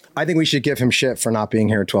I think we should give him shit for not being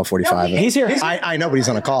here at 12:45. He's here. I know, but he's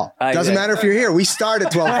on a call. Doesn't matter if you're here. We start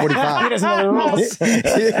at 12:45. He doesn't know the rules. He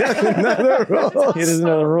doesn't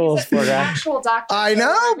know the rules. He's an actual doctor. I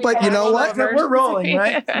know, but you know what? We're rolling,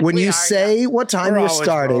 right? When you say what time you're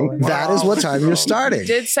starting, that is what time you're starting.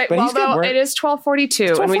 Did say, well, though, it is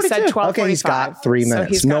 12:42, and we said 12:45. Okay, he's got 3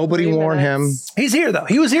 minutes. Nobody warned him. He's here, though.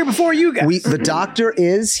 He was here before you guys. The doctor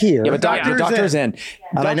is here. Yeah, but the doctor's in.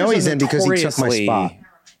 And I know he's in because he took my spot.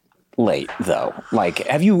 Late, though. Like,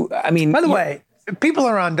 have you, I mean. By the way, people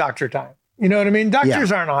are on doctor time. You know what I mean?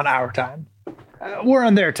 Doctors aren't on our time. We're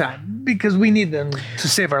on their time because we need them to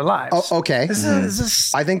save our lives. Oh, okay.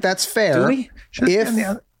 I think that's fair. Do we?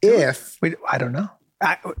 If I don't know.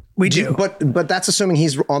 We do. But that's assuming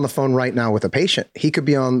he's on the phone right now with a patient. He could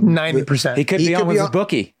be on 90%. He could be on with his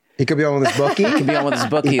bookie. He could be on with his bookie. He could be on with his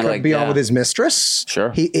bookie. He could be on with his mistress.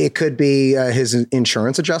 Sure. It could be his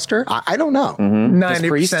insurance adjuster. I don't know.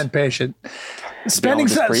 90% patient. Spending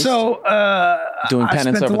doing penance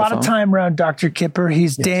I spent a lot of time around Dr. Kipper.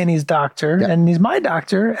 He's Danny's doctor, and he's my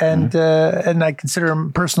doctor, and I consider him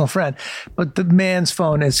a personal friend. But the man's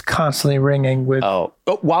phone is constantly ringing with. Oh,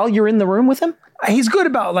 while you're in the room with him? He's good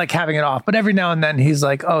about like having it off, but every now and then he's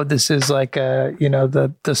like, "Oh, this is like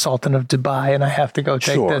the Sultan of Dubai, and I have to go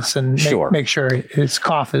take this and make sure his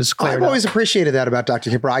cough is cleared." I've always appreciated that about Dr.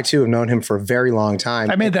 Kipper. I too have known him for a very long time.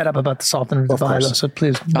 I made that up about the Sultan of Dubai, though, so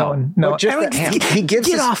please, no. He gives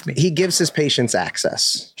get off me. He gives his patients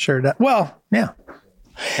access. Sure. Well, yeah.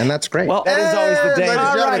 And that's great. Well, that is always the day.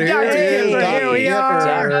 Here we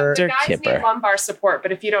are. The guys need lumbar support,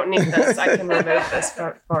 but if you don't need this, I can remove this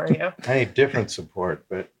for you. I need different support,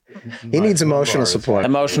 but he needs emotional support.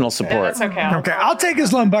 Emotional support. Yeah, that's okay. Okay, I'll take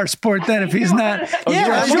his lumbar support then if he's not. He's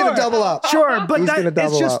going to double up. Sure, but he's going to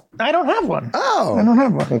double up. I don't have one. Oh, I don't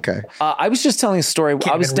have one. Okay. I was just telling a story.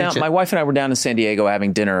 I was down. My wife and I were down in San Diego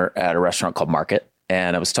having dinner at a restaurant called Market,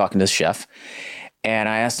 and I was talking to the chef. And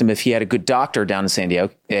I asked him if he had a good doctor down in San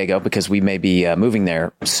Diego because we may be moving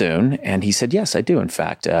there soon. And he said, yes, I do. In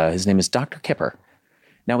fact, his name is Dr. Kipper.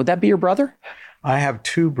 Now, would that be your brother? I have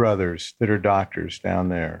 2 brothers that are doctors down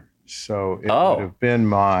there. So it would have been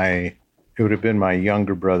my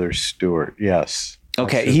younger brother, Stuart. Yes.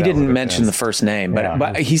 Okay, he didn't mention the first name,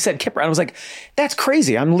 but he said Kipper. And I was like, that's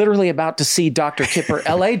crazy. I'm literally about to see Dr. Kipper,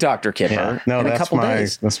 LA Dr. Kipper, in a couple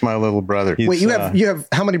days. That's my little brother. Wait, you have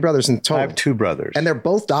how many brothers in total? I have 2 brothers. And they're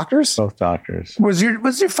both doctors? Both doctors. Was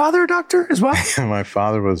your father a doctor as well? My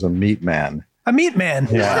father was a meat man. A meat man.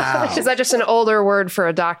 Yeah. Wow. Is that just an older word for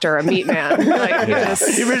a doctor, a meat man? Like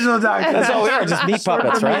the original doctor. That's all we are, just meat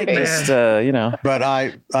puppets, right? Just, But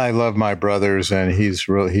I love my brothers, and he's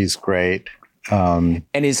great. And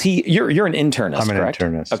is he? You're an internist, I'm an correct?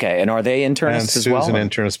 internist. Okay, and are they internists as well? Sue's an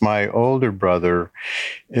internist. My older brother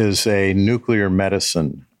is a nuclear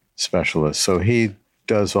medicine specialist, so he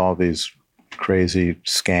does all these crazy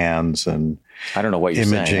scans and I don't know what you're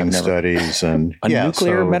imaging studies and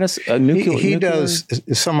nuclear medicine. He does.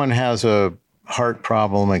 If someone has a heart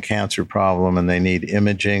problem, a cancer problem, and they need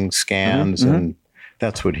imaging scans and.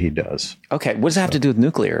 That's what he does. Okay. What does that have to do with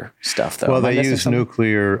nuclear stuff, though? Well, they use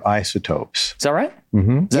nuclear isotopes. Is that right?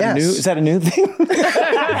 Mm-hmm. Is that a new thing?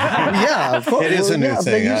 Yeah, of course. It is a new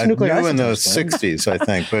thing. New in the 60s, I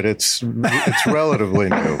think, but it's relatively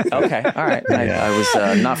new. Okay. All right. I was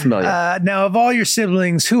not familiar. Now, of all your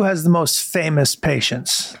siblings, who has the most famous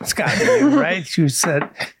patients? It's got to be you, right? You said...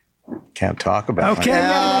 Can't talk about it. Okay.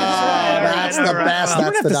 That's the best. You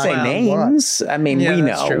don't have to say names. I mean, we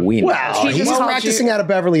know. Well, he's practicing out of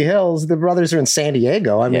Beverly Hills. The brothers are in San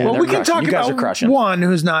Diego. I mean, well, we can talk about one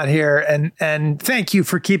who's not here, and thank you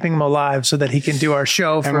for keeping him alive so that he can do our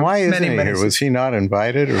show. And why isn't he here? Was he not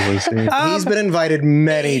invited, or was he? He's been invited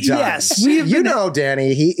many times. Yes,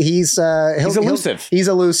 Danny. He's elusive. He's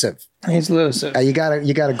elusive. He's elusive. You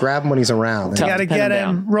gotta grab him when he's around. You gotta get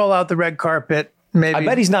him. Roll out the red carpet. Maybe. I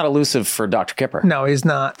bet he's not elusive for Dr. Kipper. No, he's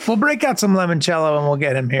not. We'll break out some limoncello and we'll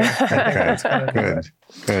get him here. Okay.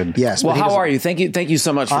 Good. Yes. Well, how are you? Thank you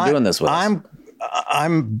so much for doing this with us.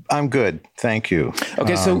 I'm good. Thank you.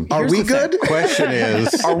 Okay, so are we good? The question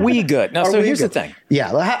is, are we good? No. So here's the thing.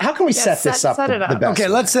 Yeah. How can we set this up? The best okay,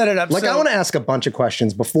 let's set it up. I want to ask a bunch of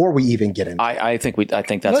questions before we even get into. I think that's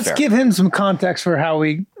fair. Let's give him some context for how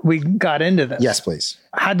we got into this. Yes, please.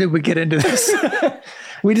 How did we get into this?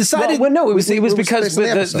 We decided. Well, no, it was because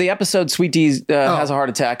the episode Sweet Dee has a heart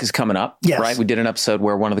attack is coming up. Yes. Right. We did an episode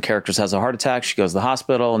where one of the characters has a heart attack. She goes to the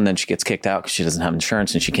hospital and then she gets kicked out because she doesn't have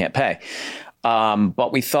insurance and she can't pay.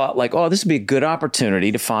 But we thought this would be a good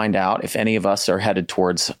opportunity to find out if any of us are headed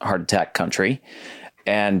towards heart attack country.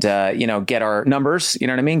 get our numbers, you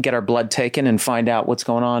know what I mean? Get our blood taken and find out what's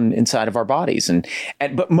going on inside of our bodies.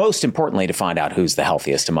 But most importantly, to find out who's the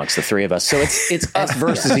healthiest amongst the three of us. So it's us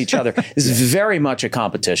versus each other. This is very much a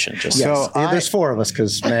competition. There's four of us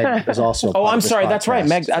because Meg is also. Oh, I'm sorry. That's right,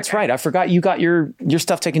 Meg. That's right. I forgot you got your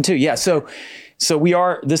stuff taken too. Yeah. So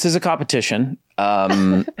this is a competition.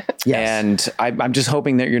 And I'm just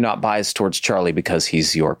hoping that you're not biased towards Charlie because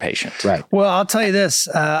he's your patient. Right. Well, I'll tell you this.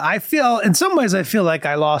 In some ways, I feel like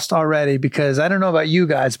I lost already because I don't know about you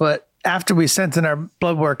guys, but after we sent in our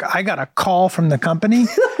blood work, I got a call from the company,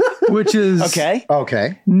 which is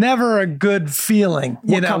okay. Never a good feeling.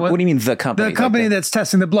 What do you mean the company? The company that's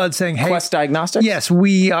testing the blood saying, hey, Quest Diagnostics? Yes,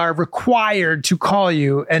 we are required to call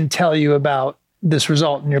you and tell you about this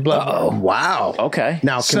result in your blood. Oh, wow. Okay.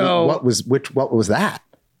 Now, what was that?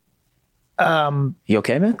 You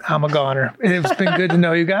okay, man? I'm a goner. It's been good to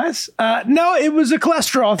know you guys. No, it was a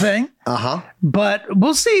cholesterol thing. But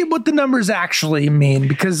we'll see what the numbers actually mean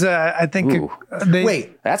because I think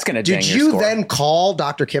wait, that's going to change. Did you then call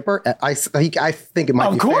Dr. Kipper? I think it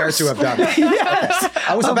might be fair to have done it. Yes. Okay.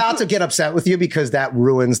 I was about to get upset with you because that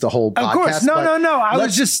ruins the whole podcast. Of course. No. I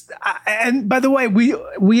was just, and by the way,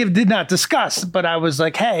 we did not discuss, but I was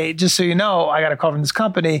like, hey, just so you know, I got a call from this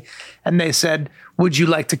company and they said, would you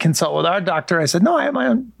like to consult with our doctor? I said, no, I have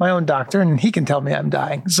my own doctor and he can tell me I'm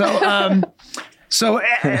dying. So,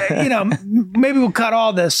 maybe we'll cut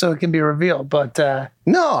all this so it can be revealed. But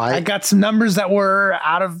I got some numbers that were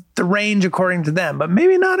out of the range according to them, but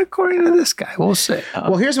maybe not according to this guy. We'll see.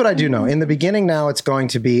 Well, here's what I do know. In the beginning now, it's going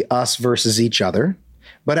to be us versus each other.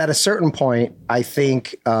 But at a certain point, I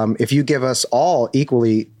think if you give us all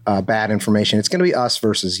equally bad information, it's going to be us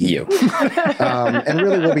versus you. And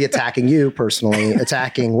really, we'll be attacking you personally,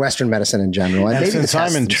 attacking Western medicine in general. And maybe since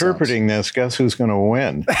I'm interpreting this, guess who's going to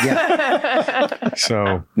win? Yeah.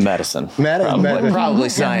 So medicine. Probably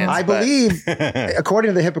science. I believe, according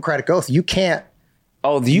to the Hippocratic Oath, you can't.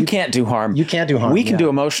 Oh, you can't do harm. You can't do harm. We can do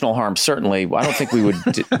emotional harm, certainly. I don't think we would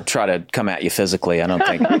try to come at you physically. I don't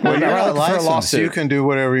think. Well, you're not licensed. You can do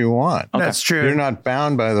whatever you want. Okay. That's true. You're not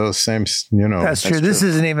bound by those same, That's true. This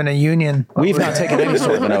isn't even a union. We've not taken any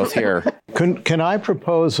sort of an oath here. Can I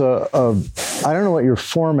propose I don't know what your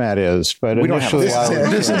format is, but we don't have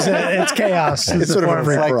this is it's chaos. It's sort of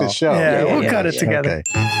like the show. Yeah, we'll cut it together.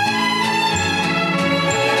 Okay.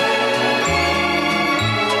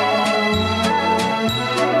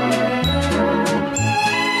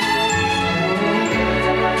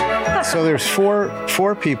 So there's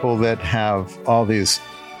four people that have all these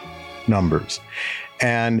numbers.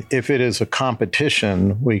 And if it is a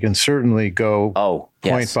competition, we can certainly go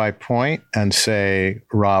point by point and say,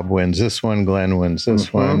 Rob wins this one, Glenn wins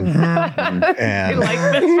this one. And I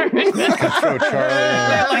like this. throw Charlie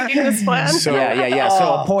in. Liking this plan. So, yeah.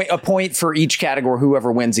 So a point for each category,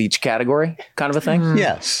 whoever wins each category, kind of a thing?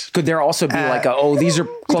 Yes. Could there also be these are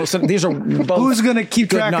close, these are both who's going to keep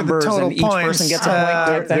track of the total and points? each person gets a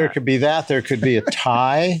point? There could be that. There could be a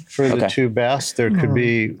tie for the two best. There could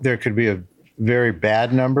be a very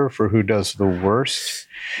bad number for who does the worst.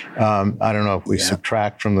 I don't know if we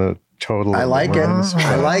subtract from the total. I like it.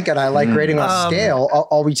 I like it. I like grading on scale.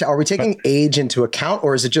 Are we taking age into account,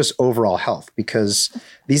 or is it just overall health? Because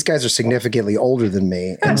these guys are significantly older than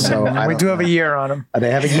me, and so we do have a year on them.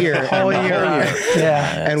 They have a year, whole year.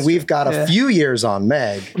 Yeah, and we've got a few years on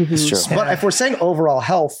Meg. It's true. But if we're saying overall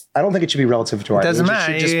health, I don't think it should be relative to our age. Doesn't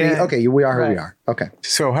matter. It should just be okay. We are who we are. Okay.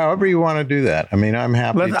 So however you want to do that. I mean, I'm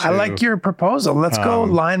happy. I like your proposal. Let's go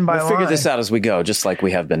line by line. We'll figure this out as we go, just like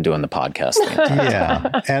we have been doing the podcast thing.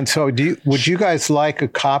 Yeah. And so would you guys like a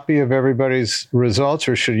copy of everybody's results,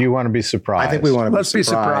 or should you want to be surprised? I think we want to Let's be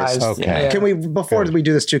surprised. Okay. Yeah. Can we, before we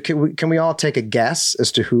do this too, can we all take a guess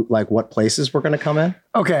as to what places we're going to come in?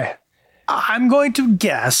 Okay. I'm going to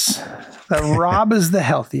guess that Rob is the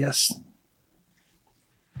healthiest,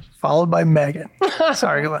 followed by Megan.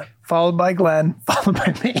 Sorry, Glenn. Followed by Glenn, followed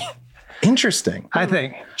by me. Interesting. I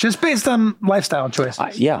think. Just based on lifestyle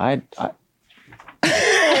choices. Your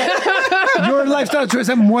lifestyle choice,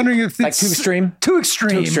 I'm wondering if it's like too extreme? Too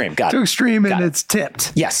extreme. Too extreme. Got it. Too extreme and it's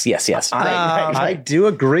tipped. Yes. I do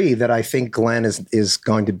agree that I think Glenn is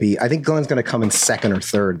going to be. I think Glenn's going to come in second or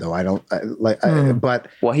third, though. I don't but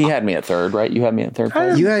well, he had me at third, right? You had me at third.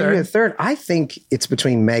 You had me at third. I think it's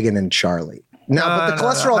between Megan and Charlie. No, but the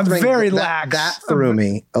cholesterol thing, very lax. That threw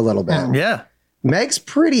me a little bit. Yeah. Meg's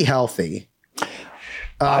pretty healthy.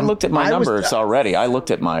 I looked at my numbers already. I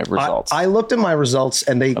looked at my results. I looked at my results,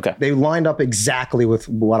 and they lined up exactly with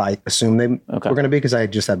what I assumed they were going to be, because I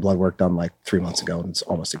just had blood work done like 3 months ago, and it's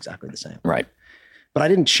almost exactly the same. Right. But I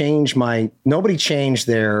didn't change nobody changed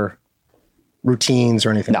their routines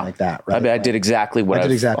or anything like that, right? I did exactly what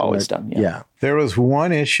I've always done. Yeah. There was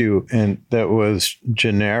one issue that was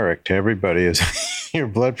generic to everybody is your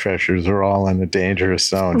blood pressures are all in a dangerous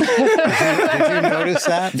zone. Did you notice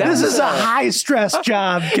that? This is a high stress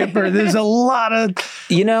job, Kipper. There's a lot of,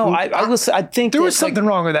 I think there was something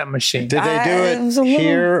wrong with that machine. Did they do it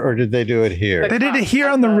here or did they do it here? They did it here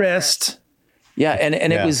on the wrist. Yeah, and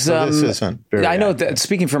it was. So this isn't very I know that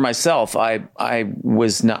speaking for myself, I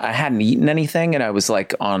hadn't eaten anything, and I was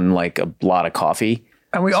like on like a lot of coffee.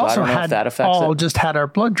 And we also just had our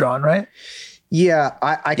blood drawn, right? Yeah,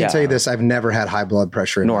 I can tell you this. I've never had high blood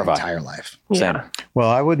pressure in my entire life. Same. Well,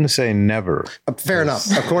 I wouldn't say never. Fair enough.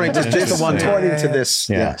 According to this.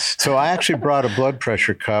 Yes. So I actually brought a blood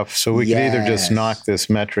pressure cuff so we could either just knock this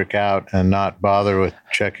metric out and not bother with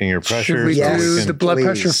checking your pressure. Should we do the blood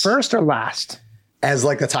pressure first or last? As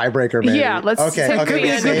like the tiebreaker, maybe. Yeah, let's okay. Although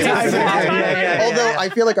I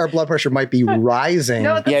feel like our blood pressure might be rising.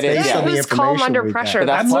 No, who's calm under pressure?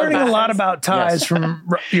 I'm learning a lot from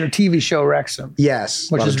your TV show Wrexham.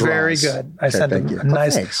 Yes, which is very good. I sent them a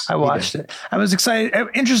nice. I watched it. I was excited.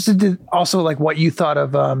 I'm interested to also like what you thought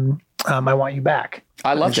of I Want You Back.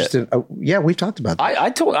 I loved it. Yeah, we've talked about that.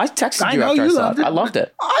 I texted you after I saw it. I loved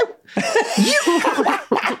it.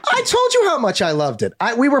 I told you how much I loved it.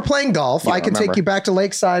 We were playing golf. I could take you back to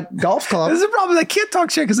Lakeside Golf Club. This is the problem. I can't talk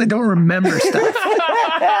shit because I don't remember stuff.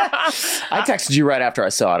 I texted you right after I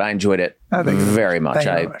saw it. I enjoyed it very much.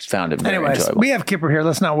 I found it very enjoyable. We have Kipper here.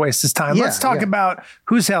 Let's not waste his time. Let's talk about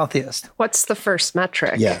who's healthiest. What's the first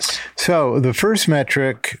metric? Yes. So the first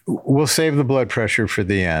metric, we'll save the blood pressure for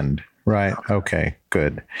the end. Right. Okay,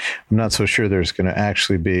 good. I'm not so sure there's going to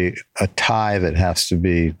actually be a tie that has to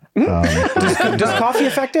be. Does coffee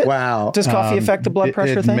affect it? Wow. Does coffee affect the blood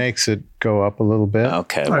pressure thing? It makes it go up a little bit.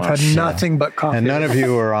 Okay. I've had nothing but coffee. And none of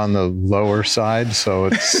you are on the lower side, so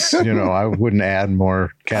it's, I wouldn't add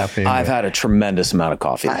more caffeine. I've had a tremendous amount of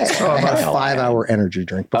coffee. I had a 5-hour energy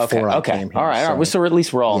drink before I came here. All right. So at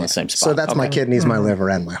least we're all in the same spot. So that's my kidneys, my liver,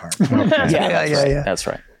 and my heart. Yeah. That's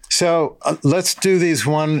right. So let's do these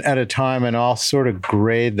one at a time, and I'll sort of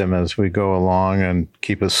grade them as we go along and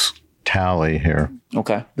keep us tally here.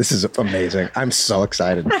 Okay. This is amazing. I'm so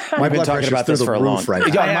excited. My I've been talking about this for a long time.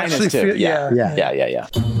 Right mine is too. Yeah.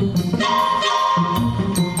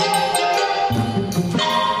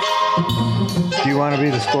 Do you want to be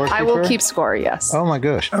the scorekeeper? I will keep score, yes. Oh my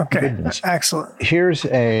gosh. Okay. Goodness. Excellent. Here's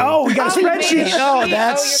a... Oh, we got a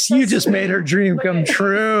spreadsheet. You just made her dream come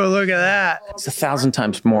true. Look at that. It's 1,000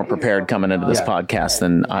 times more prepared coming into this podcast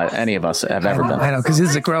than any of us have ever been. I know, because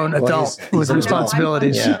he's a grown adult with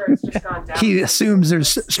responsibilities. Yeah. He assumes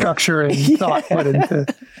there's structure and thought put into...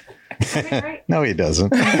 No, he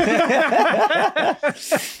doesn't.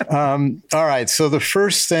 All right. So the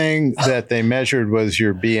first thing that they measured was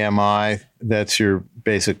your BMI. That's your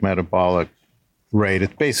basic metabolic rate.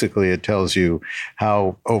 It tells you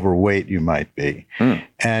how overweight you might be.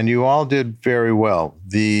 And you all did very well.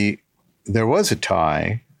 There was a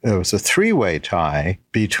tie. There was a 3-way tie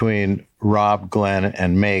between Rob, Glenn,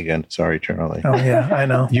 and Megan. Sorry, Charlie. Oh, yeah, I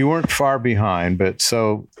know. You weren't far behind, but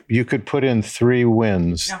so you could put in 3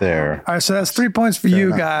 wins there. All right, so that's 3 points for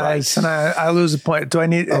you guys, and I lose a point. Do I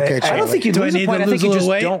need? Okay, I don't think you lose a point. I think you just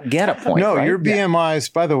don't get a point. No, right? your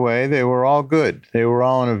BMIs, by the way, they were all good. They were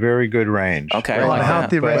all in a very good range. Okay, a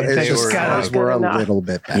healthy range. We're a little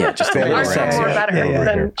bit better. Yeah, just a little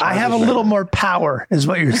better. I have a little more power, is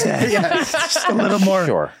what you're saying. Just a little more.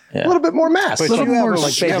 Sure. A little bit more mass. But a little more.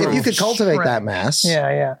 if you could cultivate that mass.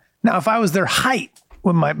 Yeah. Now, if I was their height,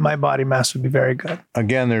 my body mass would be very good.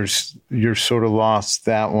 Again, you're sort of lost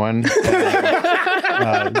that one.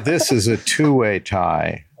 This is a 2-way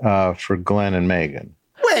tie for Glenn and Megan.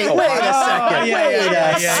 Wait a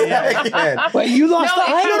second. Wait, you lost the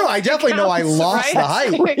height? No, I definitely know I lost the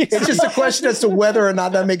height. It's just a question as to whether or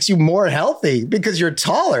not that makes you more healthy because you're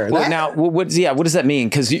taller. Well, what does that mean?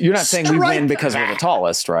 Because you're not saying we win because we're the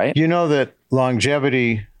tallest, right? You know that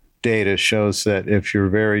longevity data shows that if you're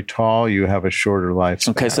very tall, you have a shorter lifespan.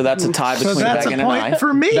 Okay, so that's a tie between Megan and I.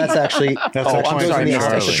 For me. That's a point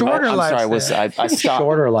shorter lifespan. I stopped.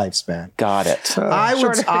 Shorter lifespan. Got it.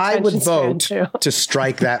 I would vote to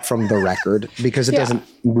strike that from the record because it doesn't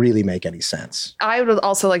really make any sense. I would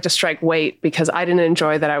also like to strike weight because I didn't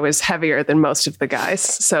enjoy that I was heavier than most of the guys.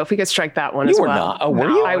 So if we could strike that one as well. You were not. Oh, were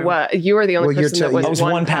you? I was. You were the only person that was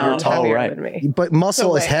 1 pound heavier than me. But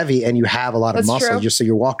muscle is heavy and you have a lot of muscle. Just so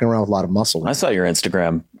you're walking around with a lot of muscle. I saw your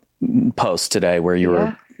Instagram post today where you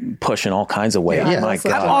were pushing all kinds of weight. Yeah. My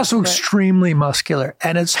God. I'm also extremely muscular,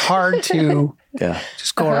 and it's hard to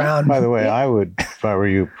just go around. By the way, I would if I were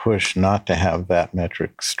you, push not to have that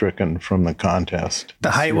metric stricken from the contest.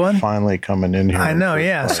 The height one? Finally coming in here. I know,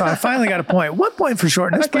 yeah. So I finally got a point. 1 point for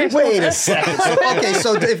shortness. Okay, wait a second. Okay,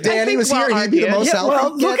 so if Danny was here, he'd be the most healthy.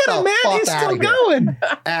 Well, look at him, man. He's still going.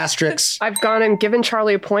 Asterisks. I've gone and given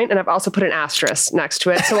Charlie a point, and I've also put an asterisk next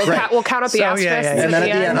to it. So we'll count up the asterisks. And then at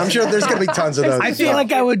the end, I'm sure there's going to be tons of those. I feel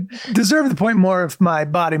like I would deserve the point more if my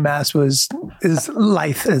body mass was as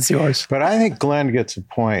lithe as yours. But I think Glenn gets a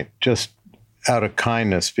point just out of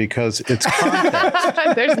kindness because it's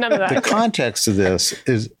context. There's none of that. The context of this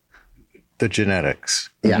is the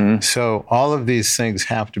genetics. Yeah. Mm-hmm. So all of these things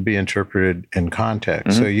have to be interpreted in context.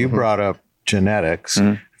 Mm-hmm. So you brought up genetics.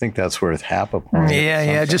 Mm-hmm. I think that's worth half a point.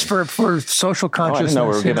 Yeah. Just for social consciousness. I didn't know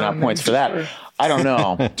we were giving out points for that. I don't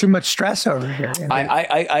know. Too much stress over here.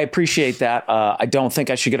 I appreciate that. I don't think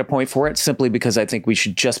I should get a point for it simply because I think we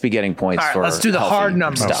should just be getting points for let's do the hard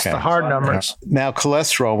numbers. Stuff. The hard numbers. Now,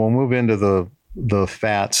 cholesterol, we'll move into the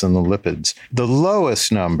fats and the lipids. The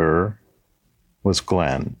lowest number was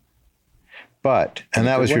Glenn. And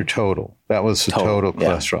that was your total. That was the total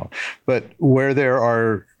cholesterol. Yeah. But where there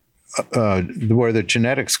are where the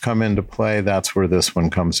genetics come into play, that's where this one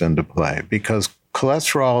comes into play because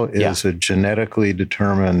cholesterol is a genetically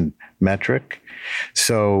determined metric.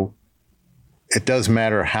 So it does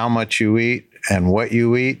matter how much you eat and what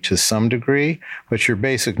you eat to some degree, but your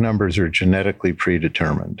basic numbers are genetically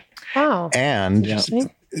predetermined. Wow. And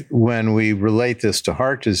when we relate this to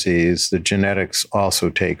heart disease, the genetics also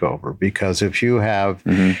take over because if you have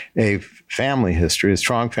a family history, a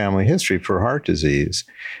strong family history for heart disease,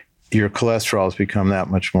 your cholesterol has become that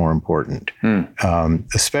much more important,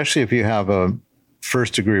 especially if you have a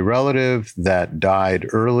first-degree relative that died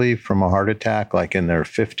early from a heart attack, like in their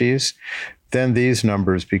 50s, then these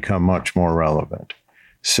numbers become much more relevant.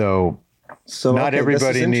 So not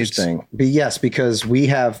everybody needs. Yes, because we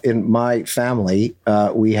have in my family,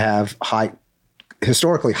 we have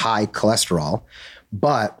historically high cholesterol,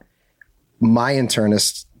 but my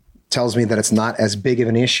internist tells me that it's not as big of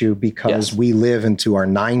an issue because we live into our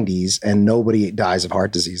 90s and nobody dies of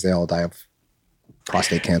heart disease. They all die of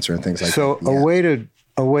prostate cancer and things like that. So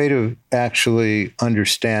a way to actually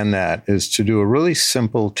understand that is to do a really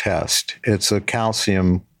simple test. It's a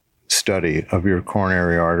calcium study of your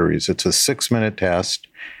coronary arteries. It's a 6-minute test.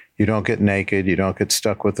 You don't get naked. You don't get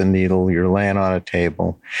stuck with a needle. You're laying on a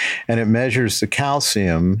table. And it measures the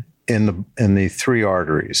calcium in the 3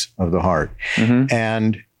 arteries of the heart. Mm-hmm.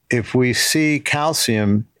 And if we see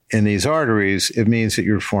calcium in these arteries, it means that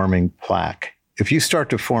you're forming plaque. If you start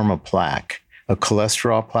to form a plaque, a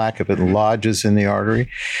cholesterol plaque, if it lodges in the artery,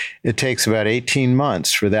 it takes about 18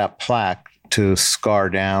 months for that plaque to scar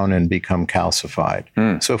down and become calcified.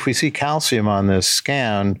 So if we see calcium on this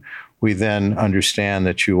scan, we then understand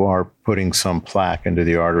that you are putting some plaque into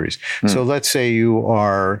the arteries. So let's say you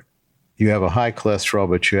have a high cholesterol,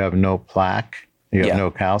 but you have no plaque, you have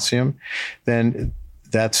no calcium, then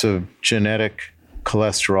that's a genetic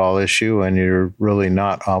cholesterol issue, and you're really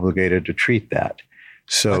not obligated to treat that.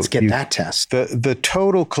 So let's get that test. The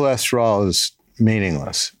total cholesterol is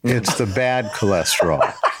meaningless. It's the bad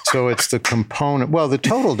cholesterol. So it's the component. Well, the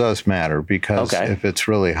total does matter because if it's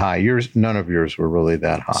really high, none of yours were really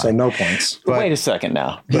that high. So no points. But wait a second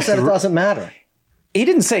now. He said it doesn't matter. He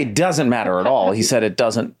didn't say it doesn't matter at all. He said it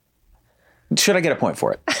doesn't. Should I get a point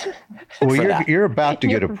for it? Well, you're about to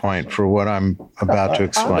get a point for what I'm about to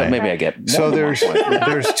explain. Maybe I get. So there's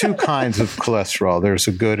 2 kinds of cholesterol. There's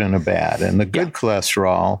a good and a bad. And the good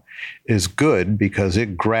cholesterol is good because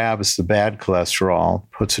it grabs the bad cholesterol,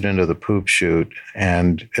 puts it into the poop chute,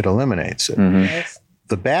 and it eliminates it. Mm-hmm.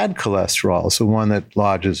 The bad cholesterol is the one that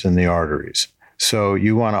lodges in the arteries. So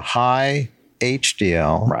you want a high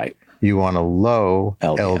HDL. Right. You want a low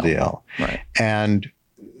LDL. Right. And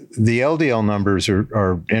the LDL numbers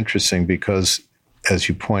are interesting because, as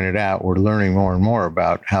you pointed out, we're learning more and more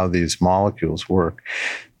about how these molecules work.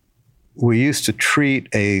 We used to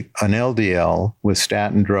treat an LDL with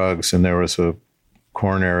statin drugs, and there was a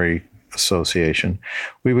coronary association.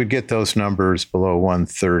 We would get those numbers below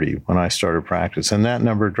 130 when I started practice, and that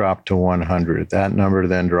number dropped to 100. That number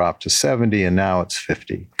then dropped to 70, and now it's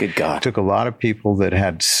 50. Good God. It took a lot of people that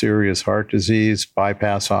had serious heart disease,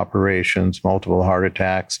 bypass operations, multiple heart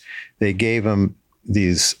attacks. They gave them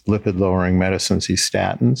these lipid-lowering medicines, these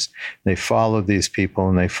statins. They followed these people,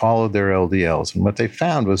 and they followed their LDLs. And what they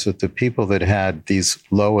found was that the people that had these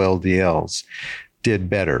low LDLs did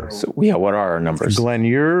better. So, what are our numbers? Glenn,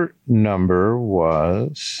 your number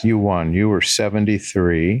was, you won. You were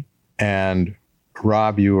 73. And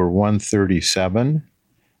Rob, you were 137.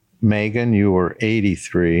 Megan, you were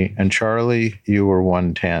 83, and Charlie, you were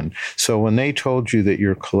 110. So when they told you that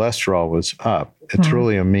your cholesterol was up, it's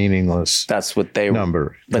really a meaningless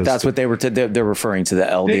number. But that's what they're referring to, the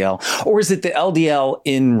LDL. Or is it the LDL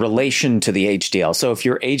in relation to the HDL? So if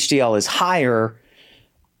your HDL is higher,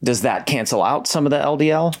 does that cancel out some of the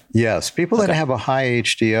LDL? Yes. People that have a high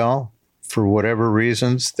HDL, for whatever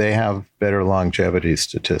reasons, they have better longevity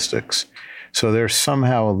statistics. So they're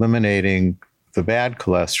somehow eliminating the bad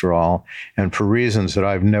cholesterol, and for reasons that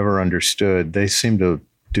I've never understood, they seem to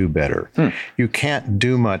do better. You can't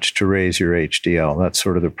do much to raise your HDL. That's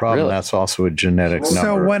sort of the problem. Really? That's also a genetic number.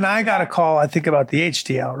 So when I got a call, I think about the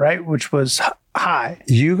HDL, right, which was high.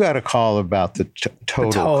 You got a call about the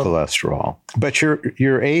total cholesterol. But your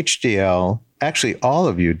HDL, actually all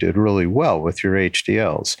of you did really well with your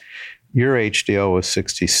HDLs. Your HDL was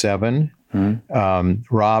 67.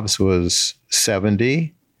 Rob's was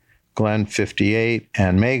 70. Glenn, 58.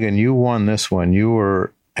 And Megan, you won this one. You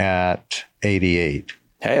were at 88.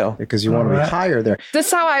 Hey-o. Because you want to be higher there. This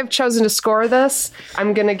is how I've chosen to score this.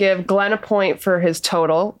 I'm going to give Glenn a point for his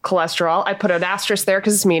total cholesterol. I put an asterisk there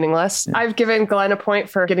because it's meaningless. Yeah. I've given Glenn a point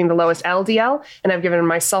for getting the lowest LDL, and I've given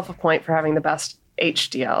myself a point for having the best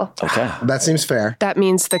HDL. Okay. That seems fair. That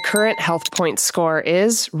means the current health point score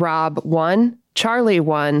is Rob 1, Charlie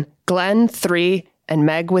 1, Glenn 3, and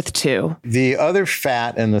Meg with 2. The other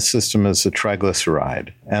fat in the system is the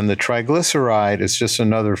triglyceride. And the triglyceride is just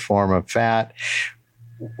another form of fat.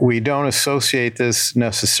 We don't associate this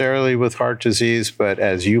necessarily with heart disease, but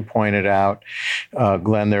as you pointed out,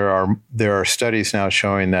 Glenn, there are studies now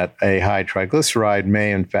showing that a high triglyceride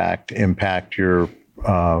may in fact impact your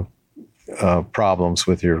problems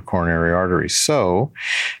with your coronary arteries. So,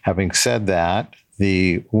 having said that,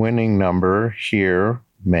 the winning number here,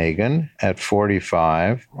 Megan, at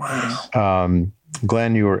 45. Wow.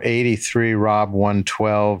 Glenn, you were 83, Rob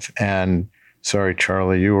 112, and sorry,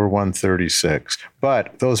 Charlie, you were 136.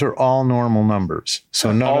 But those are all normal numbers.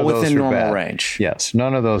 So none of those are bad. All within normal range. Yes,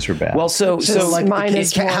 none of those are bad. Well, so like mine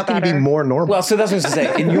is how can it be more normal? Well, so that's what I was going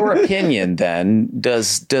to say. In your opinion, then,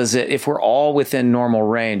 does it, if we're all within normal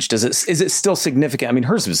range, is it still significant? I mean,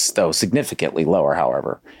 hers was, though, significantly lower,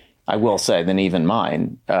 however, I will say, than even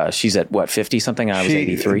mine. She's at, what, 50-something? I was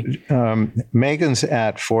 83. Megan's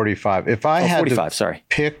at 45. If I had 45, to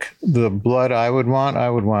pick the blood I would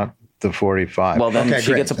want the 45. Well, then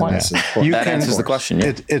she gets a point. That answers the question.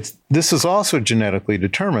 Yeah. This is also genetically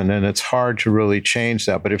determined, and it's hard to really change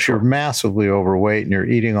that. But if you're massively overweight and you're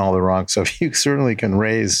eating all the wrong stuff, you certainly can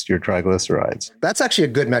raise your triglycerides. That's actually a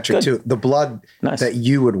good metric, too. The blood that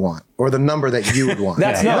you would want, or the number that you would want.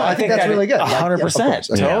 I think that's really good.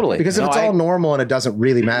 100%. Totally. Because if it's all normal and it doesn't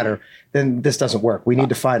really matter, then this doesn't work. We need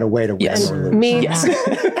to find a way to win.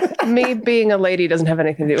 Me being a lady doesn't have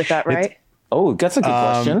anything to do with that, right? Oh, that's a good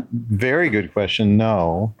question. Very good question.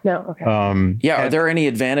 No. Okay. Are there any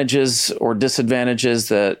advantages or disadvantages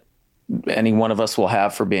that any one of us will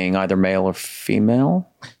have for being either male or female?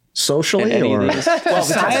 Socially or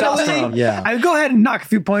societally? Yeah. I'd go ahead and knock a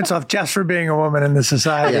few points off just for being a woman in the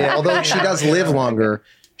society. Yeah, although she does live longer,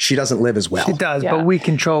 she doesn't live as well. She does, but we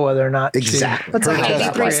control whether or not. Exactly. It's like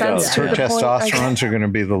 83 cents to her testosterons are going to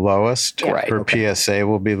be the lowest. Right. Her PSA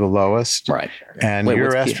will be the lowest. Right. And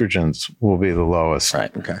your estrogens will be the lowest.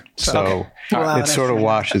 Right. Okay. So it sort of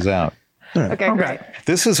washes out. Okay, great.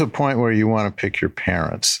 This is a point where you want to pick your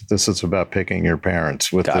parents. This is about picking your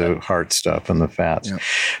parents with the heart stuff and the fats. Yeah.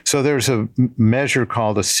 So there's a measure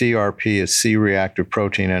called a CRP, a C-reactive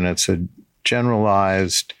protein, and it's a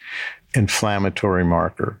generalized inflammatory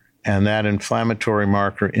marker. And that inflammatory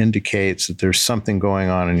marker indicates that there's something going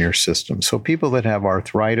on in your system. So people that have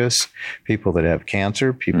arthritis, people that have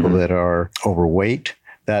cancer, people that are overweight,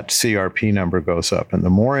 that CRP number goes up. And the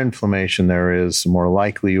more inflammation there is, the more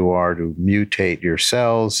likely you are to mutate your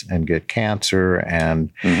cells and get cancer.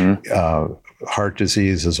 And heart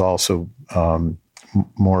disease is also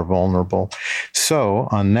more vulnerable. So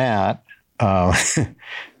on that,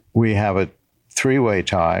 we have a three-way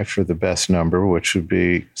tie for the best number, which would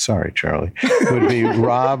be, sorry, Charlie, would be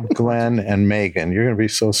Rob, Glenn, and Megan. You're going to be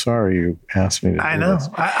so sorry you asked me to do this.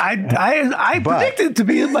 I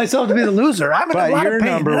predicted myself to be the loser. I'm in a lot of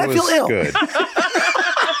pain, and I feel ill. Good.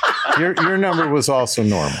 Your number was also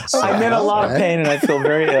normal. So. I'm in a lot of pain, and I feel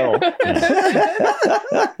very ill.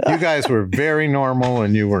 You guys were very normal,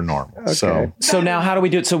 and you were normal. Okay. So now how do we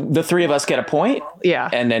do it? So the three of us get a point? Yeah.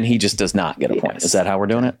 And then he just does not get a point. Is that how we're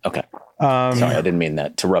doing it? Okay. Sorry, I didn't mean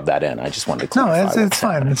that to rub that in. I just wanted to clarify. No, it's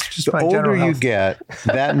fine. It's just the older you get,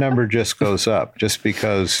 that number just goes up just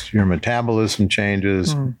because your metabolism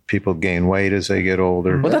changes. People gain weight as they get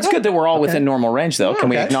older. Well, that's good that we're all within normal range, though. Can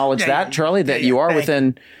we acknowledge that, Charlie, that you are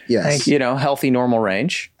within, healthy normal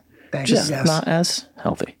range? Just not as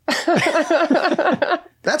healthy.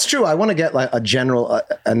 That's true. I want to get like a general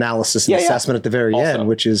analysis and assessment at the very end,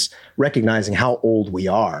 which is recognizing how old we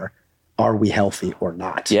are. Are we healthy or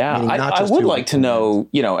not? Yeah, I would like to know,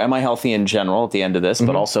 am I healthy in general at the end of this,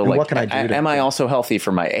 but also and what can I do? Am I also healthy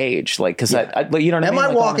for my age? Like, because you know what I mean? Am I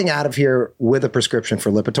walking out of here with a prescription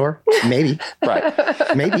for Lipitor? Maybe.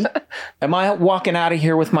 Right. Maybe. Am I walking out of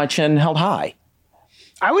here with my chin held high?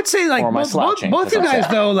 I would say like both you guys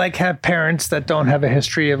though like have parents that don't have a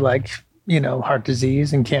history of like, heart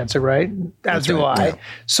disease and cancer, right? As do I. Yeah.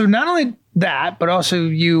 So not only that, but also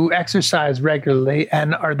you exercise regularly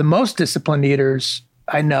and are the most disciplined eaters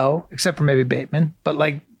I know, except for maybe Bateman. But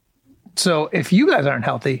like, so if you guys aren't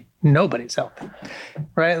healthy, nobody's healthy,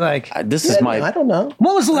 right? Like this is my. I don't know.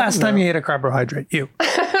 When was the last time you ate a carbohydrate? You.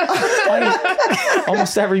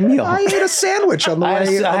 Almost every meal. I ate a sandwich on the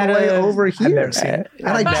way over here. I've never seen it. And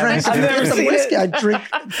I drank some whiskey. I drink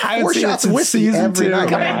 4 shots of whiskey every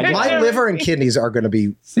night. My liver and kidneys are going to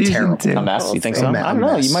be terrible. I'm asking. You think so? I don't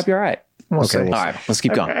know. You might be all right. Okay. All right. Let's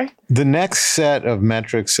keep going. The next set of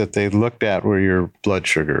metrics that they looked at were your blood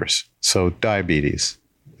sugars. So diabetes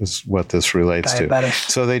is what this relates to.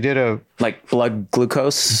 So they did a blood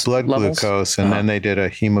glucose levels? And then they did a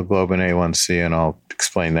hemoglobin A1C, and I'll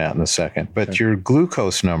explain that in a second. But your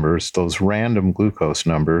glucose numbers, those random glucose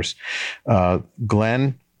numbers,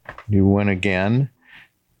 Glenn, you win again.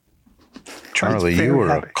 Charlie, you were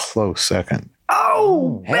a close second.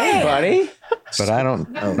 Oh, hey, buddy. But I don't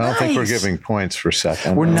think we're giving points for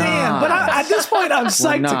second. We're not. Damn, but at this point, I'm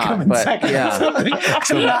psyched to come in second. Yeah.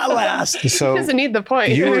 To not last. So he doesn't need the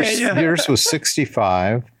point. Yours was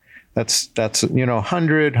 65. That's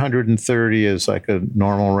 100, 130 is like a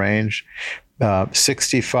normal range.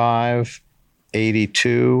 65,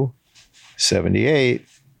 82, 78,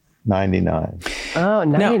 99. Oh,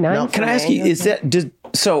 99. Now can I ask you,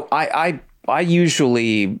 so I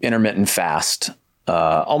usually intermittent fast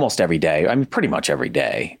almost every day. I mean, pretty much every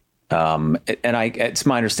day. And it's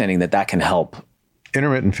my understanding that can help.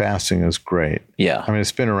 Intermittent fasting is great. Yeah. I mean,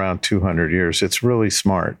 it's been around 200 years. It's really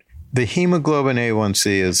smart. The hemoglobin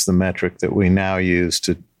A1C is the metric that we now use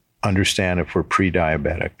to understand if we're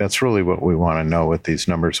pre-diabetic. That's really what we want to know with these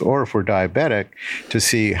numbers, or if we're diabetic, to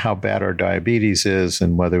see how bad our diabetes is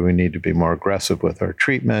and whether we need to be more aggressive with our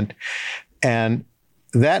treatment. And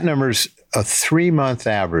that number's a 3-month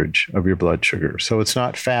average of your blood sugar. So it's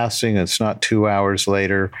not fasting. It's not 2 hours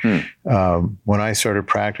later. When I started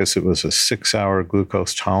practice, it was a 6-hour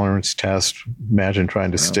glucose tolerance test. Imagine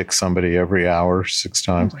trying to stick somebody every hour 6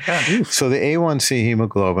 times. So the A1C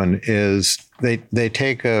hemoglobin is, they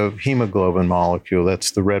take a hemoglobin molecule,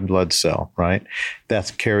 that's the red blood cell, right?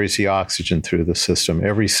 That carries the oxygen through the system.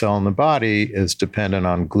 Every cell in the body is dependent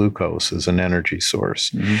on glucose as an energy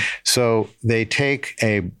source. So they take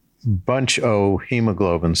a bunch of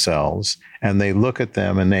hemoglobin cells and they look at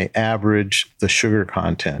them and they average the sugar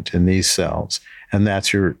content in these cells. And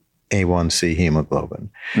that's your A1C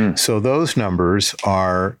hemoglobin. So those numbers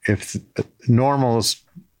are, if normal is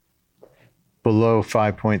below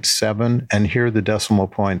 5.7, and here the decimal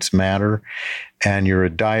points matter, and you're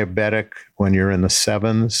a diabetic when you're in the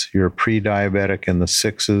 7s, you're a pre-diabetic in the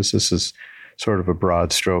 6s. This is sort of a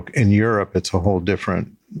broad stroke. In Europe, it's a whole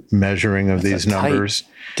different measuring of these numbers.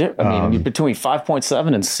 I mean, between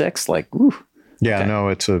 5.7 and 6, like, ooh. Yeah, okay. No,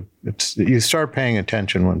 it's you start paying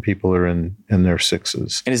attention when people are in their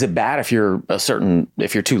 6s. And is it bad if you're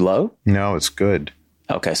too low? No, it's good.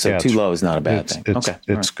 Okay, so too low is not a bad thing.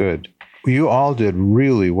 It's good. You all did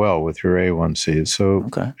really well with your A1C. So,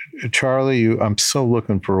 Charlie, I'm so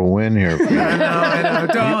looking for a win here. I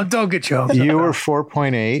know. Don't get you hopes. You were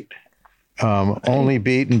 4.8, only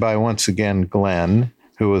beaten by, once again, Glenn,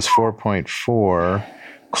 who was 4.4.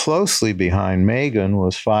 Closely behind Megan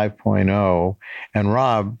was 5.0, and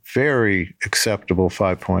Rob, very acceptable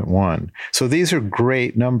 5.1. So these are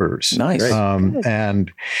great numbers. Nice.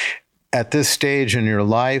 And at this stage in your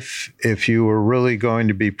life, if you were really going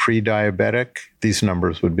to be pre-diabetic, these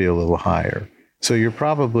numbers would be a little higher. So you're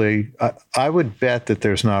probably, I would bet that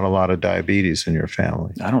there's not a lot of diabetes in your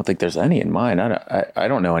family. I don't think there's any in mine. I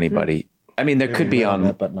don't know anybody. I mean, there could be on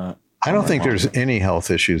that, but not. I don't think there's any health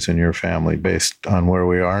issues in your family based on where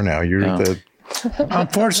we are now. You're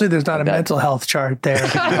Unfortunately, there's not a mental health chart there.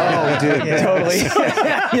 Oh, dude, totally.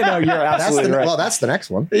 You're absolutely right. Well, that's the next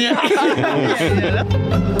one.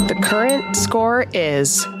 The current score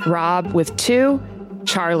is Rob with 2,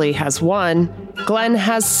 Charlie has 1, Glenn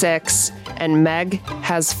has 6, and Meg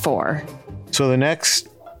has 4. So the next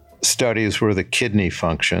studies were the kidney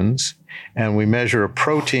functions, and we measure a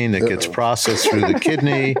protein that gets processed through the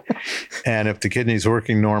kidney. And if the kidney is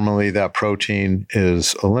working normally, that protein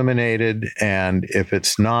is eliminated. And if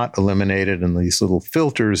it's not eliminated, and these little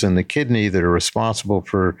filters in the kidney that are responsible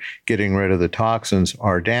for getting rid of the toxins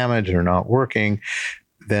are damaged or not working,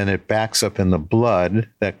 then it backs up in the blood.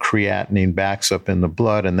 That creatinine backs up in the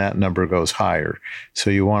blood, and that number goes higher.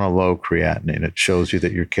 So you want a low creatinine. It shows you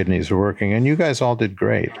that your kidneys are working, and you guys all did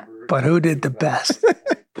great. But who did the best?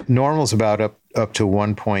 Normal's about up to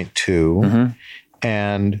 1.2.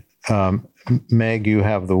 And Meg, you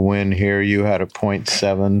have the win here. You had a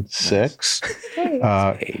 0.76.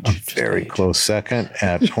 A very close second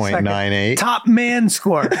at 0.98. Top man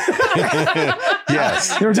score.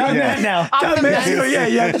 Yes. You're talking that now. Top man score. Yeah,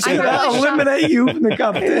 yeah. I'll eliminate you from the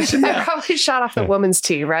competition. I probably shot off the woman's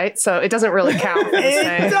tee, right? So it doesn't really count.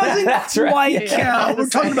 It doesn't quite count. We're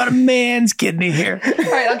talking about a man's kidney here. All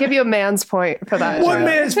right, I'll give you a man's point for that. One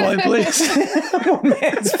man's point, please. One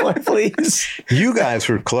man's point, please. You guys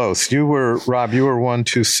were close. Rob, you were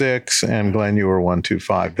 126, and Glenn, you were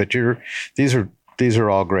 125. But these are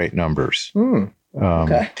all great numbers.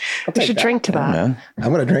 Okay. We should drink to that.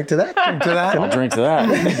 I'm going to drink to that. I'll drink to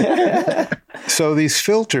that. So these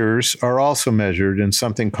filters are also measured in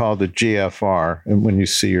something called the GFR. And when you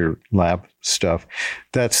see your lab stuff,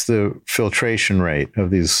 that's the filtration rate of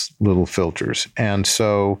these little filters. And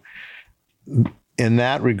so in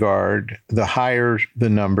that regard, the higher the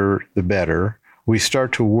number, the better. We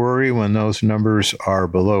start to worry when those numbers are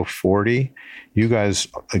below 40. You guys,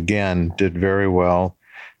 again, did very well.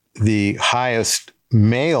 The highest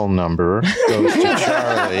male number goes to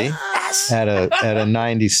Charlie at a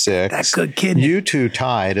 96. That's good kidney. You two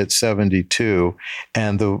tied at 72.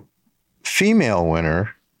 And the female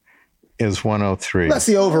winner is 103. That's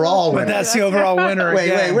the overall winner. But that's the overall winner.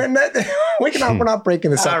 Wait, we're not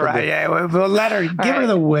breaking this up. All right, yeah, we'll let her, give her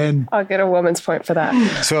the win. I'll get a woman's point for that.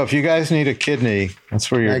 So if you guys need a kidney,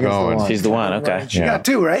 that's where you're going. She's the one. Okay. You got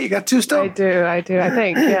 2, right? You got 2 still? I do. I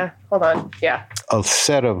think. Yeah. Hold on. Yeah. A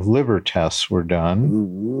set of liver tests were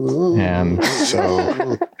done. And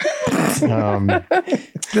so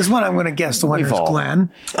this one I'm going to guess the winner is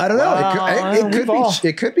Glenn. I don't know.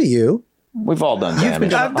 It could be you. We've all done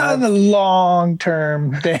damage. I've done the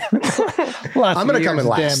long-term damage. I'm going to come in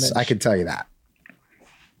last. Damage. I can tell you that.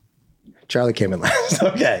 Charlie came in last.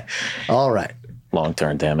 Okay. All right.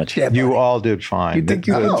 Long-term damage. Yeah, you all did fine. You think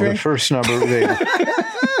you would drink? The first number,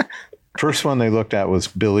 first one they looked at was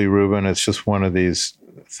bilirubin. It's just one of these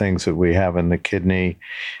things that we have in the kidney.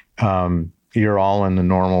 You're all in the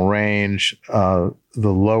normal range. The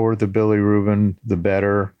lower the bilirubin, the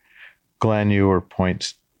better. Glenn, you were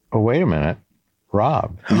Oh, wait a minute.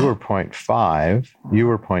 Rob, you were 0.5. You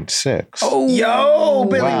were 0.6. Oh, yo,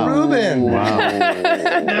 bilirubin.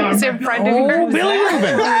 Wow. Is your friend of yours?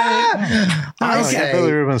 Bilirubin. I say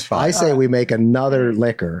bilirubin's fine. I say we make another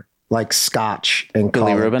liquor like Scotch and call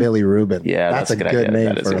it bilirubin. Yeah, that's a good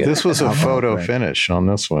name for it. This was a photo finish on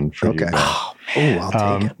this one for you. Oh, I'll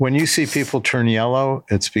take it. When you see people turn yellow,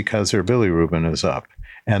 it's because their bilirubin is up.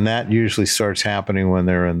 And that usually starts happening when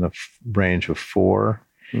they're in the range of 4.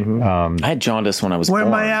 I had jaundice when I was born. Where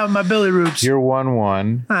am I at with my bilirubin? You're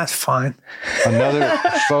 1-1. That's fine. Another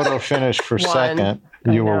photo finish for second.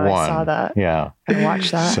 You were 1. I saw that. Yeah. I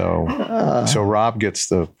watched that. So Rob gets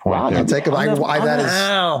the point there. I'll take it.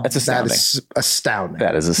 That's astounding. That is astounding.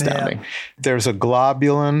 That is astounding. Yeah. There's a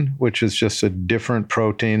globulin, which is just a different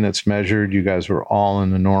protein that's measured. You guys were all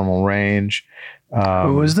in the normal range.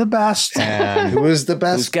 Who was the best? Who was the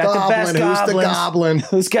best? Who's got the best goblins? Who's the goblin?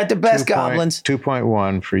 Who's got the best goblins?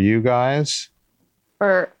 2.1 for you guys.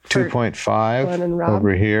 For 2.5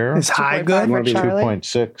 over here. Is high good?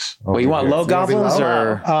 2.6. Well, you want low globulins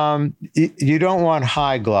or? You don't want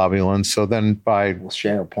high globulins. So then we'll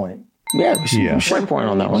share a point. Yeah, we should share a point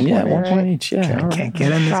on that one. Yeah, 1 point each. Yeah, can't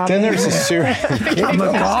get in this. Then there's a series. I'm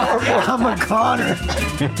a goner.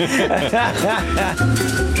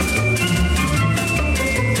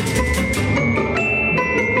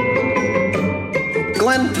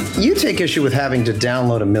 Glenn, you take issue with having to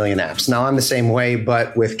download a million apps. Now, I'm the same way,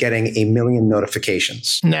 but with getting a million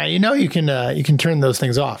notifications. Now, you can turn those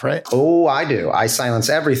things off, right? Oh, I do. I silence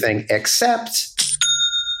everything except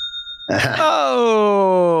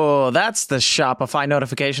Oh, that's the Shopify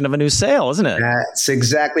notification of a new sale, isn't it? That's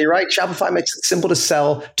exactly right. Shopify makes it simple to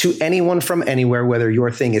sell to anyone from anywhere, whether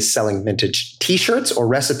your thing is selling vintage t-shirts or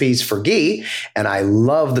recipes for ghee. And I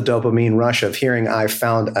love the dopamine rush of hearing I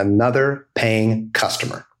found another paying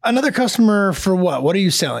customer. Another customer for what? What are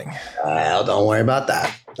you selling? Well, don't worry about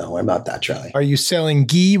that. Don't worry about that, Charlie. Are you selling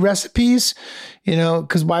ghee recipes?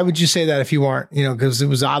 Because why would you say that if you aren't? Because it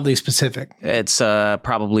was oddly specific. It's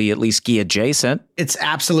probably at least ghee adjacent. It's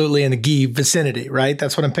absolutely in the ghee vicinity, right?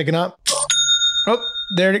 That's what I'm picking up. Oh,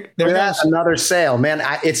 there it goes. Another sale, man.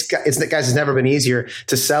 Guys, it's never been easier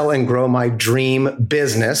to sell and grow my dream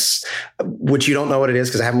business, which you don't know what it is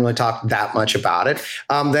because I haven't really talked that much about it,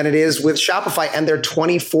 than it is with Shopify and their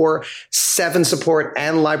 24/7 support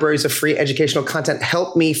and libraries of free educational content.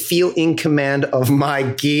 Help me feel in command of my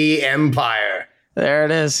ghee empire. There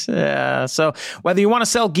it is. Yeah. So whether you want to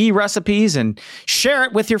sell ghee recipes and share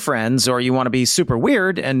it with your friends, or you want to be super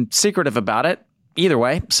weird and secretive about it, either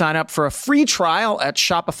way, sign up for a free trial at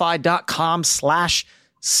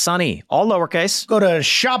shopify.com/sunny, all lowercase. Go to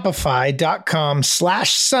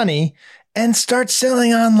shopify.com/sunny and start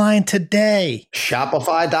selling online today.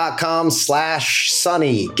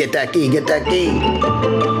 Shopify.com/sunny. Get that ghee, get that ghee.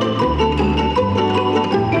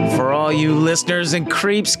 For all you listeners and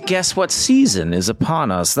creeps, guess what season is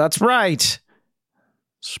upon us? That's right.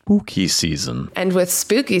 Spooky season. And with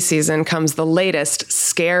spooky season comes the latest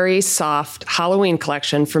scary, soft Halloween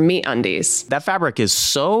collection from MeUndies. That fabric is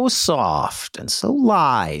so soft and so